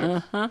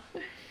Mailbox.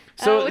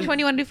 So which one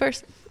do you want to do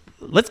first?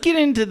 let's get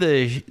into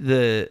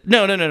the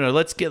no.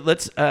 Let's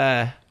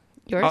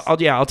Yours?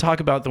 I'll talk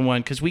about the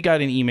one because we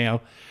got an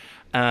email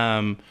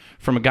from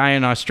a guy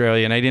in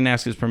Australia, and I didn't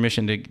ask his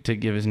permission to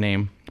give his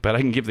name, but I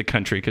can give the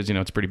country because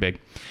it's pretty big.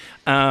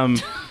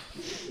 And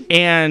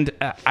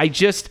I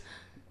just,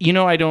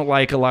 I don't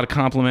like a lot of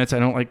compliments. I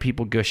don't like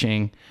people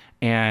gushing.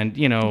 And,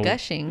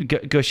 Gushing.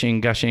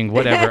 Gushing,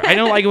 whatever. I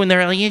don't like it when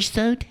they're like, you're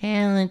so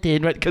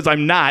talented, because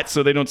I'm not,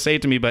 so they don't say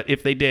it to me. But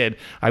if they did,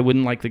 I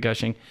wouldn't like the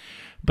gushing.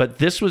 But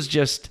this was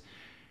just,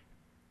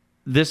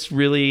 this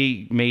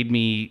really made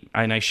me,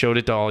 and I showed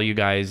it to all you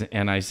guys,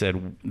 and I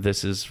said,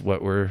 this is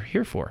what we're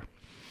here for.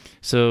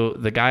 So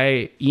the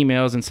guy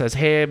emails and says,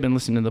 hey, I've been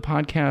listening to the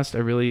podcast. I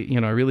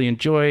really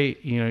enjoy,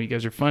 you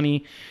guys are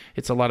funny.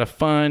 It's a lot of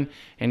fun.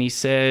 And he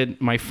said,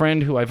 my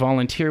friend who I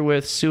volunteer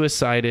with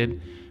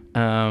suicided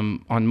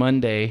on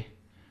Monday.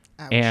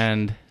 Ouch.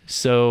 And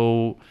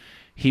so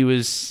he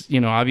was,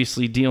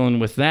 obviously dealing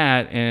with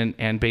that.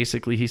 And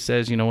basically he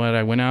says, you know what?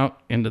 I went out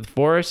into the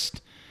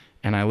forest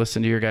and I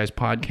listened to your guys'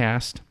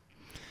 podcast.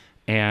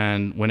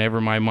 And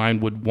whenever my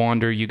mind would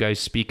wander, you guys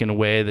speak in a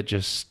way that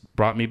just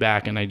brought me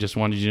back. And I just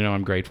wanted you to know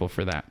I'm grateful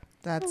for that.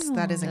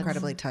 That is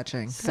incredibly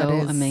touching. So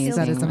that is amazing.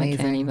 That is I can't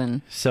amazing.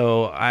 even.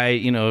 So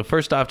I,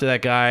 first off to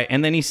that guy,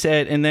 and then he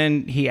said, and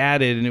then he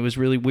added, and it was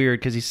really weird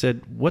because he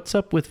said, what's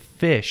up with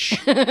fish?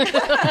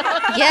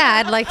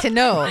 Yeah, I'd like to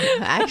know,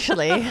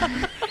 actually.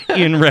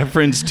 In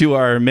reference to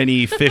our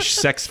many fish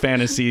sex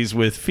fantasies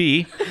with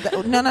Fee.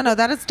 No.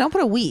 That is. Don't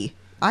put a we.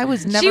 I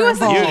was never She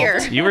wasn't involved. here.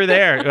 You were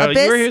there. Abyss,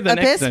 You were here the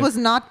next Abyss time. was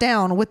not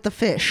down with the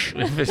fish.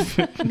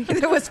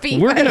 Neither was Fee.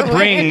 We're by going to the way.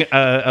 bring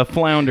a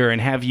flounder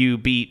and have you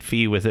beat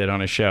Fee with it on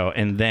a show,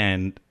 and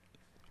then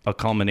a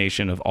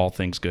culmination of all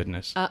things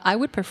goodness. I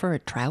would prefer a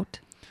trout.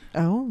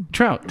 Oh,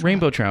 Trout,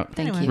 rainbow trout.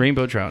 Thank you.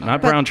 Rainbow trout, not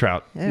brown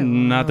trout.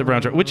 Not the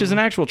brown trout, which is an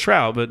actual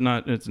trout, but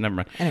not, it's never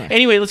mind.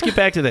 Anyway, let's get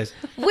back to this.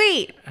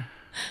 Wait,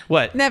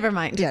 What? never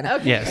mind. yeah. No.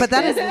 Okay. Yes. But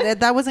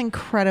that was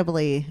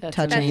incredibly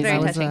touching. amazing. That's very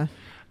That was, touching.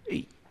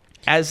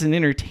 As an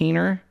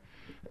entertainer,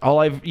 all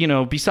I've,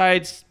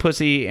 besides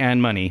pussy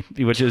and money,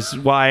 which is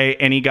why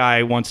any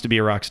guy wants to be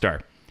a rock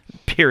star,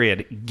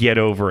 period. Get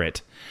over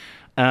it.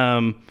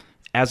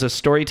 As a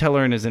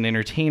storyteller and as an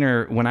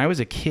entertainer, when I was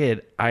a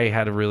kid, I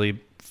had a really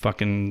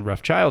fucking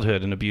rough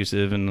childhood and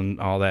abusive and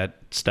all that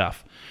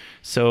stuff.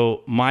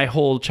 So my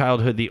whole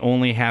childhood, the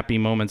only happy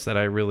moments that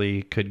I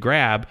really could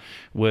grab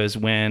was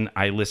when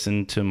I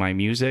listened to my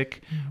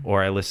music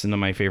or I listened to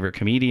my favorite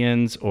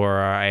comedians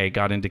or I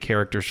got into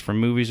characters from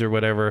movies or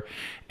whatever.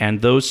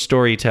 And those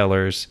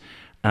storytellers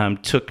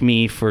took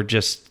me for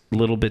just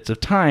little bits of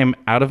time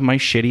out of my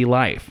shitty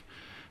life.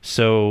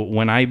 So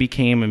when I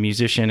became a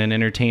musician and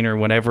entertainer,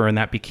 whatever, and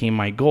that became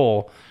my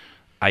goal,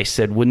 I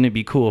said, wouldn't it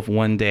be cool if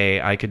one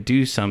day I could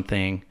do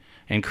something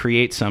and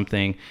create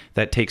something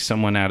that takes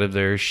someone out of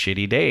their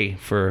shitty day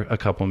for a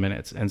couple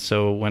minutes. And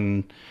so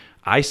when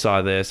I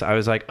saw this, I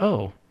was like,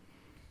 oh,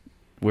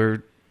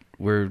 we're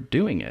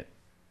doing it.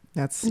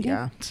 That's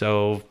yeah.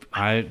 So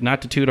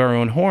not to toot our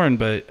own horn,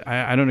 but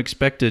I don't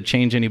expect to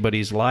change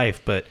anybody's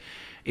life, but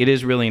it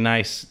is really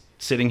nice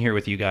sitting here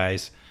with you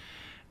guys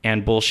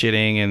and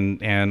bullshitting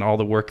and all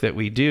the work that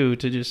we do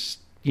to just,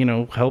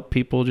 help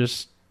people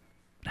just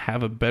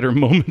have a better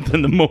moment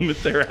than the moment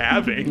they're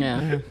having.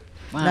 Yeah.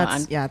 Wow.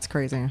 It's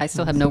crazy. I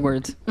still have no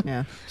words.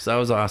 Yeah. So that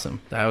was awesome.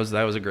 That was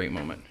a great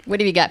moment. What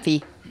have you got,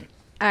 Fee?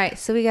 All right,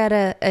 so we got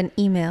an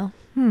email.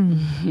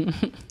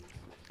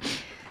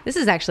 This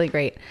is actually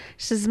great.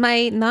 She says,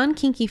 my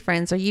non-kinky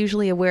friends are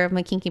usually aware of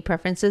my kinky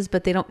preferences,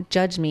 but they don't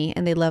judge me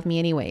and they love me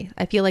anyway.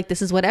 I feel like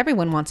this is what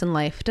everyone wants in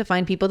life, to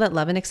find people that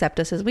love and accept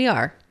us as we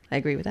are. I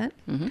agree with that.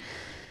 Mm-hmm.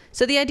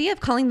 So the idea of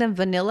calling them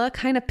vanilla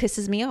kind of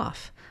pisses me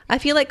off. I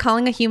feel like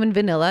calling a human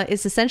vanilla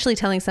is essentially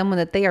telling someone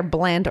that they are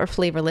bland or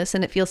flavorless,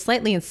 and it feels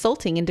slightly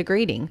insulting and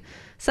degrading.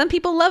 Some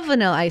people love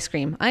vanilla ice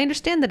cream. I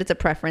understand that it's a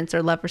preference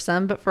or love for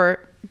some, but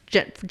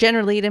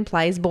generally it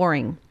implies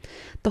boring.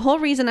 The whole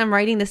reason I'm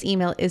writing this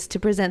email is to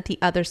present the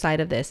other side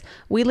of this.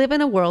 We live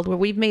in a world where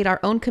we've made our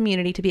own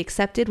community to be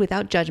accepted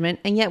without judgment,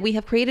 and yet we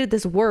have created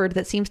this word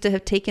that seems to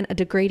have taken a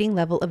degrading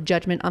level of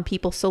judgment on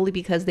people solely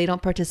because they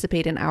don't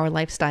participate in our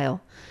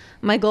lifestyle.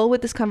 My goal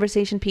with this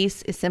conversation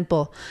piece is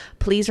simple.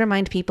 Please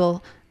remind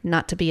people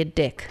not to be a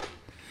dick.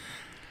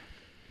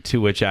 To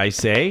which I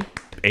say,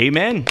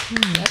 amen.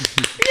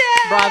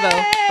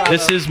 Bravo.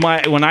 This is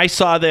when I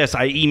saw this,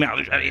 I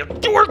emailed,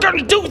 we're going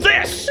to do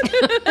this.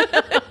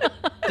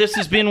 This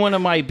has been one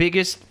of my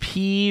biggest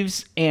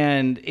peeves.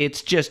 And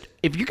it's just,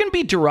 if you're going to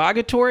be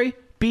derogatory,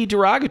 be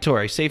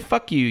derogatory. Say,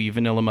 fuck you, you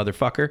vanilla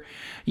motherfucker.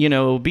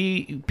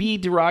 Be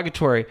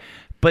derogatory.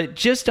 But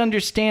just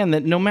understand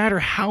that no matter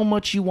how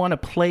much you want to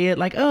play it,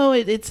 like, oh,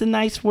 it's a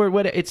nice word.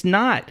 It's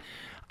not.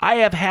 I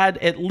have had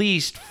at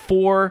least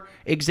 4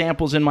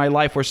 examples in my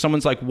life where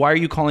someone's like, why are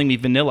you calling me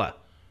vanilla?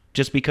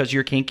 Just because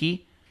you're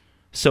kinky?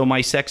 So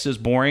my sex is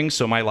boring,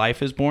 so my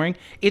life is boring?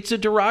 It's a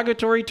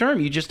derogatory term.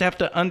 You just have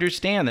to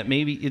understand that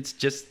maybe it's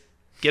just,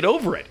 get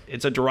over it.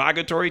 It's a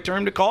derogatory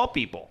term to call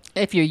people.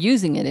 If you're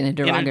using it in a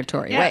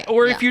derogatory way.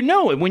 Or if you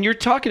know it, when you're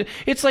talking,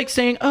 it's like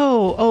saying,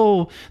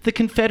 oh, the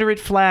Confederate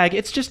flag.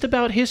 It's just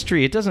about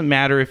history. It doesn't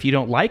matter if you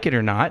don't like it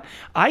or not.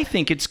 I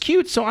think it's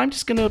cute, so I'm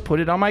just going to put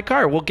it on my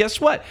car. Well, guess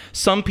what?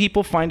 Some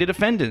people find it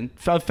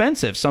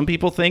offensive. Some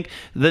people think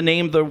the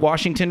name the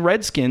Washington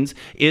Redskins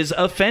is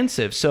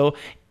offensive. So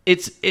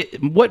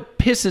what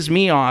pisses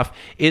me off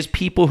is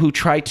people who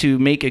try to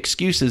make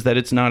excuses that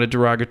it's not a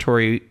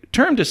derogatory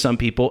term to some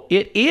people.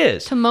 It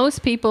is. To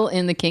most people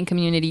in the kink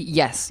community,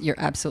 yes, you're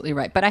absolutely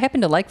right. But I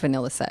happen to like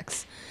vanilla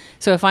sex.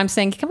 So if I'm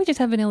saying, can we just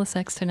have vanilla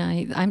sex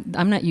tonight?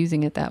 I'm not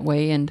using it that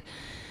way.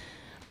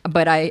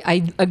 But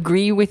I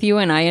agree with you,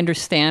 and I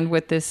understand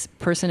what this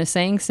person is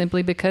saying,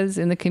 simply because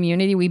in the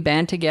community we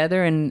band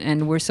together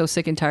and we're so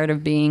sick and tired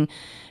of being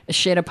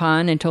shit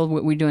upon and told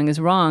what we're doing is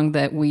wrong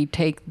that we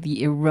take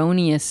the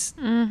erroneous,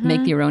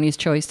 make the erroneous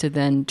choice to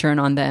then turn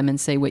on them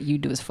and say what you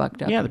do is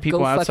fucked up. Yeah, the people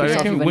Go fuck outside.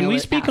 yourself, you When we vanilla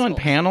speak on assholes.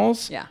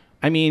 panels, Yeah.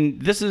 I mean,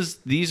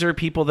 these are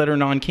people that are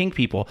non-kink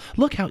people.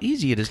 Look how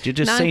easy it is to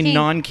just say Non-kink.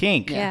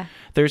 non-kink. Yeah.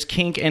 There's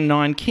kink and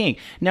non-kink.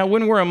 Now,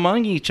 when we're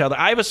among each other,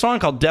 I have a song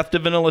called Death to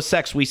Vanilla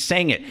Sex. We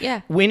sang it.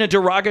 Yeah. In a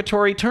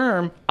derogatory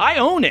term, I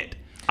own it.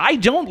 I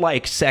don't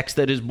like sex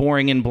that is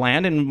boring and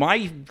bland, and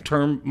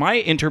my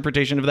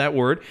interpretation of that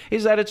word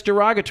is that it's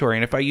derogatory.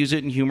 And if I use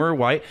it in humor,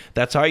 why?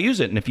 That's how I use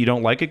it. And if you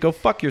don't like it, go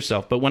fuck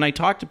yourself. But when I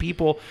talk to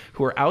people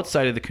who are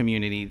outside of the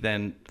community,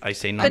 then I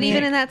say non-kink. But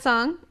even in that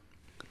song,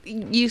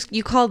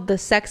 you called the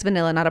sex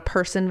vanilla, not a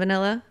person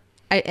vanilla.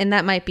 And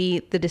that might be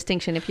the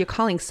distinction. If you're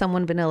calling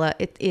someone vanilla,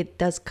 it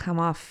does come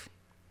off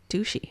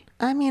douchey.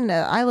 I mean,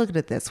 I look at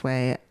it this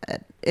way.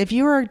 If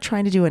you are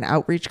trying to do an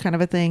outreach kind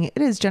of a thing, it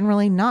is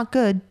generally not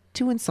good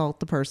to insult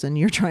the person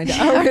you're trying to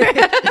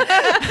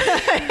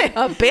outreach.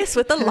 Abyss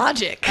with the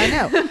logic. I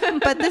know.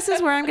 But this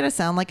is where I'm going to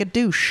sound like a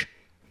douche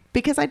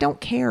because I don't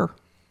care.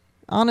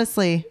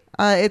 Honestly,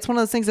 it's one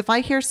of those things. If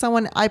I hear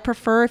someone, I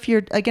prefer if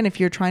you're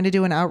trying to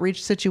do an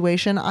outreach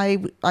situation, I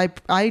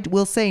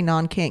will say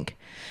non-kink.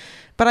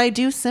 But I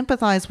do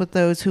sympathize with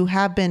those who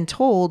have been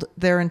told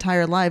their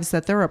entire lives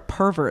that they're a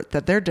pervert,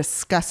 that they're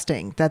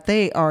disgusting, that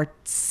they are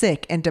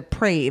sick and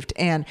depraved,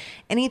 and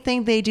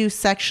anything they do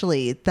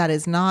sexually that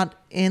is not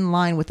in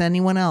line with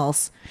anyone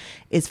else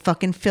is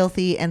fucking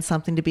filthy and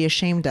something to be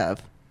ashamed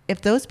of.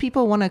 If those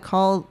people want to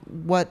call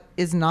what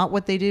is not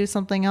what they do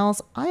something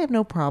else, I have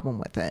no problem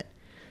with it.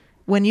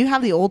 When you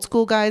have the old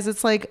school guys,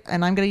 it's like,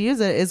 and I'm going to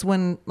use it, is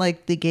when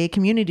like the gay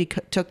community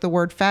took the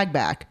word fag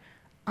back.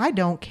 I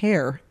don't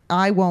care.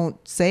 I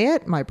won't say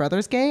it. My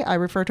brother's gay. I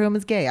refer to him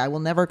as gay. I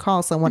will never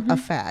call someone a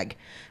fag.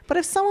 But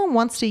if someone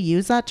wants to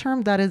use that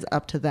term, that is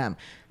up to them.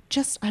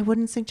 Just, I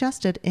wouldn't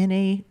suggest it in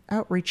a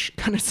outreach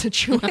kind of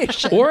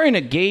situation. Or in a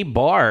gay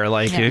bar,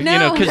 like, you No.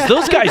 know, because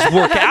those guys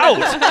work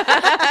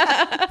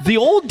out. The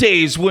old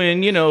days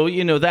when,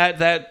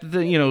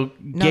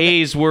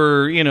 gays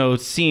were,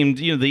 seemed,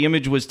 the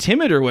image was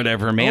timid or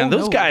whatever, man. Oh,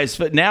 Those no. guys,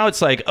 but now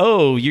it's like,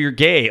 oh, you're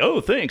gay. Oh,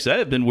 thanks.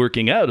 I've been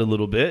working out a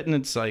little bit. And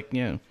it's like,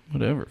 yeah,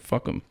 whatever.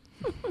 Fuck them.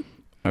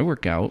 I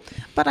work out.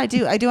 But I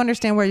do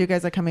understand where you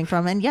guys are coming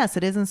from. And yes,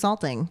 it is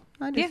insulting.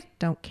 I just Yeah.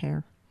 don't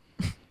care.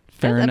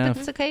 Fair enough.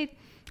 It's okay.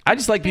 I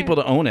just like people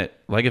to own it.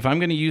 Like if I'm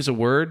going to use a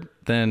word,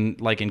 then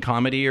like in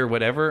comedy or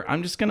whatever,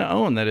 I'm just going to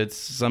own that it's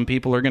some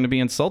people are going to be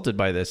insulted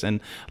by this. And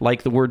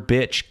like the word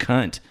bitch,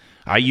 cunt.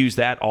 I use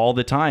that all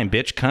the time,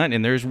 bitch, cunt.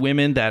 And there's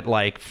women that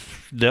like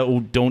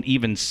don't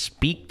even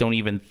speak, don't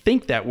even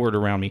think that word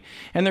around me.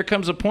 And there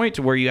comes a point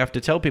to where you have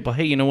to tell people,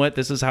 hey, you know what?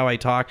 This is how I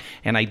talk.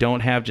 And I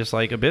don't have, just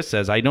like Abyss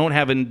says, I don't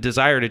have a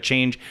desire to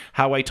change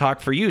how I talk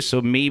for you.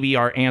 So maybe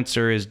our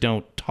answer is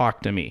don't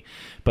talk to me.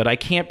 But I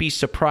can't be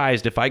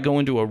surprised if I go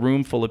into a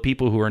room full of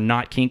people who are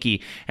not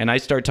kinky and I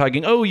start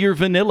talking, oh, you're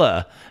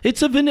vanilla.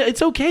 It's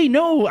okay.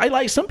 No,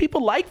 some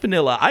people like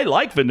vanilla. I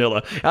like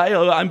vanilla.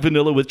 I'm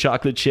vanilla with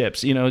chocolate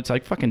chips. It's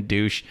like fucking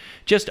douche.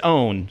 Just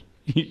own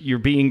you're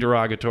being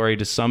derogatory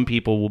to some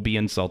people will be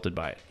insulted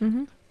by it.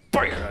 You're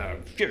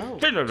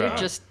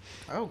just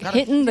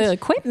hitting the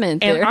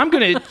equipment And there. I'm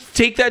going to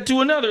take that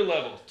to another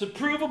level to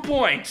prove a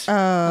point.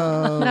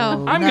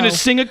 No. I'm going to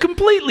sing a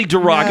completely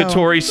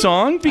derogatory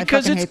song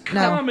because fucking it's hate-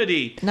 no.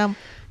 comedy. No.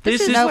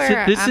 This is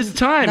where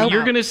time. Nope.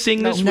 You're going to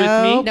sing this with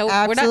No, me. No, we're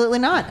not. absolutely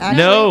not. Actually,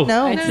 No.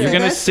 no. You're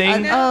gonna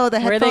sing? Oh, the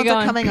Where are they headphones are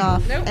going? coming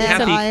off, and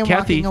Kathy, I am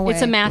Kathy. walking away.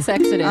 It's a mass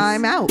exodus.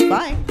 I'm out.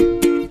 Bye.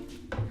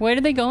 Where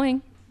are they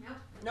going?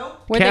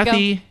 Nope. Where'd they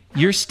Kathy,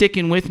 you're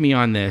sticking with me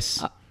on this.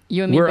 go?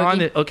 You and me, We're Boogie?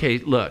 on it. Okay,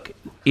 look.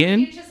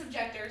 In.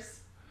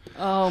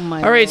 Oh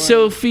my. All right, Lord.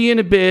 so Fee and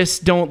Abyss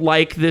don't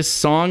like this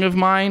song of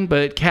mine,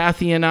 but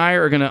Kathy and I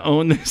are going to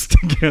own this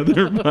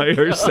together by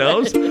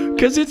ourselves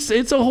because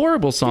it's a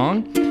horrible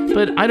song,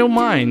 but I don't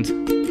mind.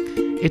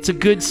 It's a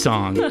good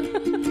song.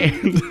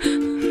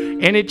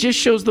 And it just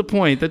shows the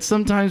point that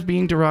sometimes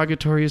being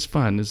derogatory is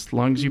fun as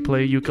long as you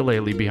play a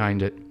ukulele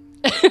behind it.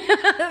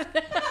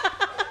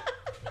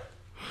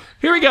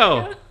 Here we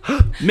go.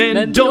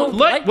 Men don't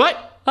like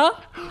what? Huh?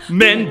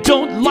 Men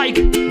don't like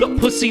the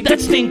pussy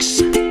that stinks.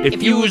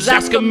 If you's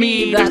asking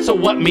me, that's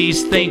what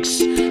me's thinks.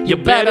 You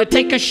better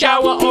take a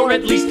shower or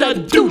at least a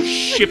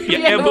douche if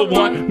you ever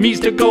want me's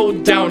to go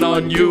down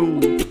on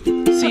you.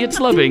 See, it's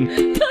loving.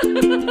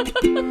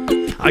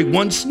 I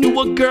once knew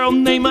a girl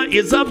named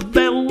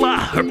Isabella.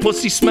 Her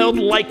pussy smelled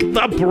like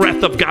the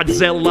breath of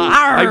Godzilla.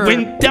 I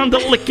went down to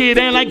lick it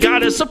and I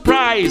got a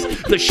surprise.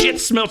 The shit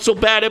smelled so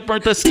bad it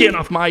burnt the skin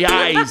off my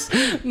eyes.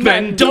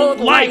 Men don't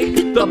like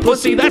the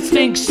pussy that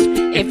stinks.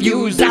 If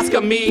you's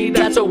asking me,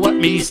 that's what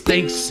me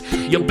stinks.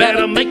 You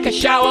better make a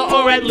shower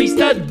or at least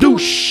a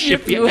douche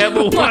if you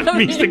ever want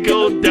me to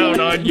go down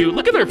on you.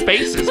 Look at their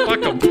faces.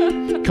 Fuck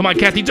them. Come on,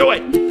 Kathy, do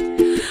it.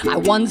 I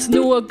once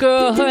knew a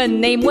girl, her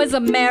name was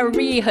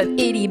Mary. Her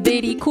itty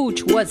bitty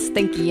cooch was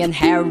stinky and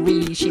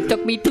hairy. She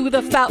took me to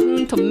the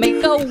fountain to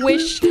make a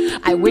wish.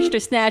 I wished her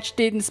snatch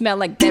didn't smell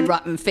like dead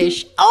rotten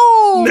fish.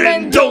 Oh,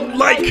 Men don't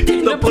like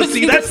the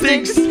pussy that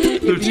stinks.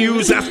 If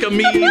you's asking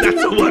me,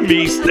 that's what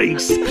me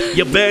stinks.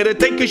 You better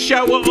take a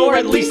shower or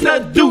at least a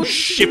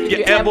douche if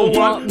you ever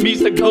want me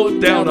to go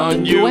down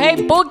on you. Hey,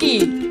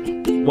 Boogie.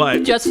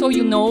 What? Just so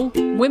you know,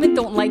 women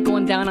don't like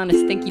going down on a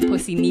stinky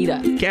pussy neither.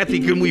 Kathy,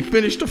 can we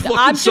finish the fucking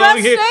I'm song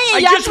just here? saying,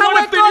 I that's just how want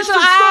it to finish goes.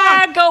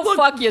 the song. Go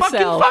fuck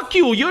yourself. Fuck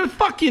you. You're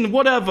fucking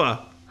whatever.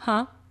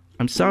 Huh?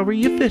 I'm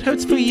sorry if it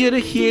hurts for you to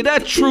hear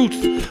that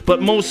truth,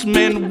 but most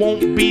men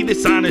won't be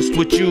this honest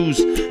with yous.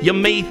 You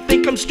may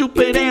think I'm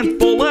stupid and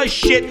full of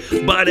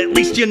shit, but at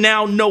least you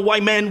now know why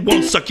men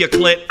won't suck your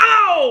clit.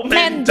 Oh,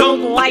 men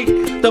don't like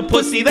the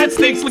pussy that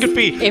stinks. Look at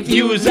me. If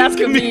you was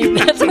asking me,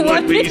 that's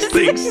what me me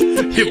stinks.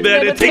 You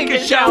better take a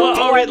shower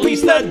or at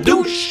least a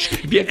douche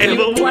if you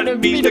ever want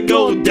me to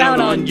go down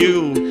on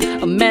you.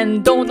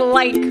 Men don't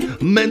like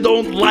Men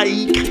don't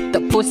like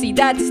the pussy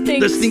that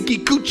stinks. the stinky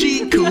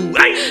coochie coo.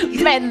 Hey!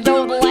 Men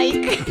don't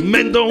like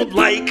Men don't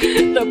like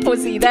the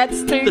pussy that the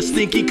stinks.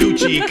 stinky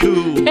coochie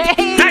coo.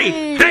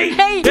 Hey, Hey!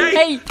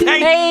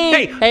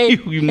 hey,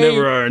 You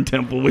never are in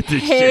temple with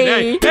this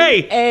Hey, shit.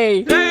 Hey!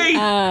 hey,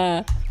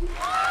 Hey!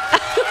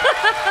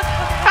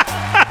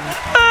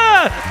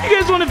 You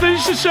guys want to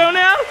finish the show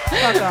now?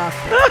 Fuck off.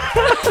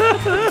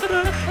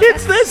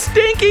 It's the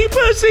stinky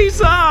pussy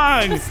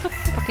song.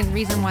 Fucking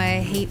reason why I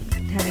hate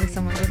having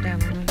someone go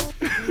down on me.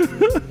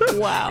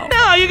 wow.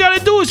 All you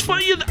gotta do is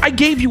I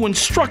gave you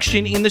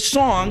instruction in the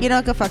song. You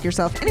know, go fuck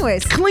yourself.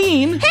 Anyways.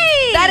 Clean.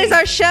 Hey! That is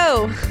our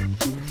show.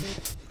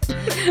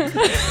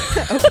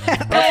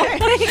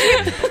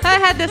 I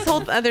had this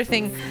whole other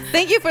thing.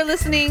 Thank you for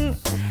listening.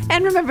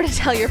 And remember to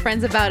tell your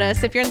friends about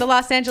us. If you're in the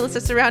Los Angeles or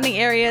surrounding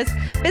areas,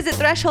 visit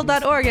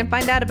threshold.org and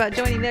find out about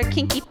joining their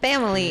kinky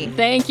family.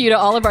 Thank you to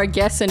all of our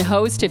guests and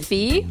hosts,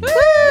 Tiffy,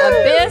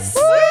 Abyss,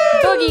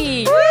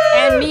 Boogie,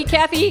 and me,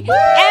 Kathy,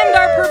 and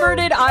our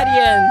perverted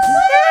audience.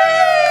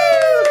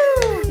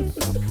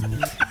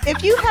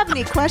 If you have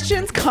any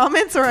questions,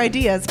 comments, or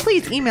ideas,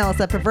 please email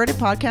us at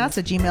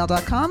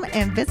pervertedpodcast@gmail.com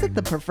and visit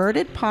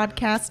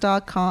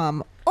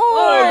thepervertedpodcast.com.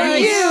 Or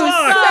you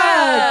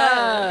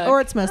suck!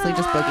 Or it's mostly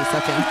just boogie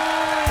sucking.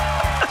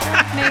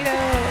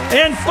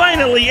 And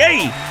finally,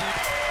 hey,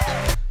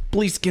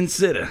 please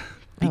consider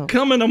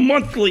becoming a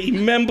monthly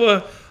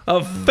member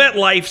of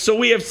FetLife so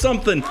we have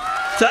something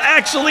to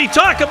actually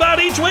talk about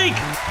each week.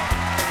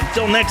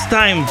 Until next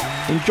time,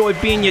 enjoy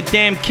being your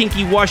damn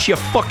kinky wash your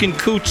fucking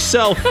cooch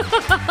self.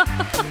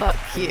 Fuck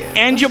you.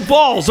 And your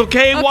balls,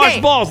 okay? Wash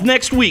balls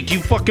next week. You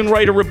fucking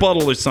write a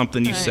rebuttal or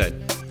something you said.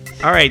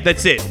 All right,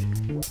 that's it.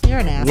 You're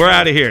an ass. We're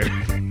out of here.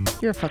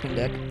 You're a fucking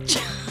dick.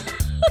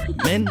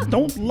 Men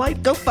don't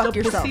like Go fuck the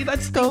yourself. pussy that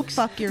Go stinks.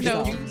 fuck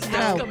yourself.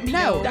 No, No, no, I'm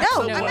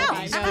out. no,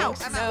 I'm out.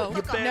 no,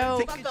 You better no,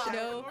 take a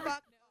no.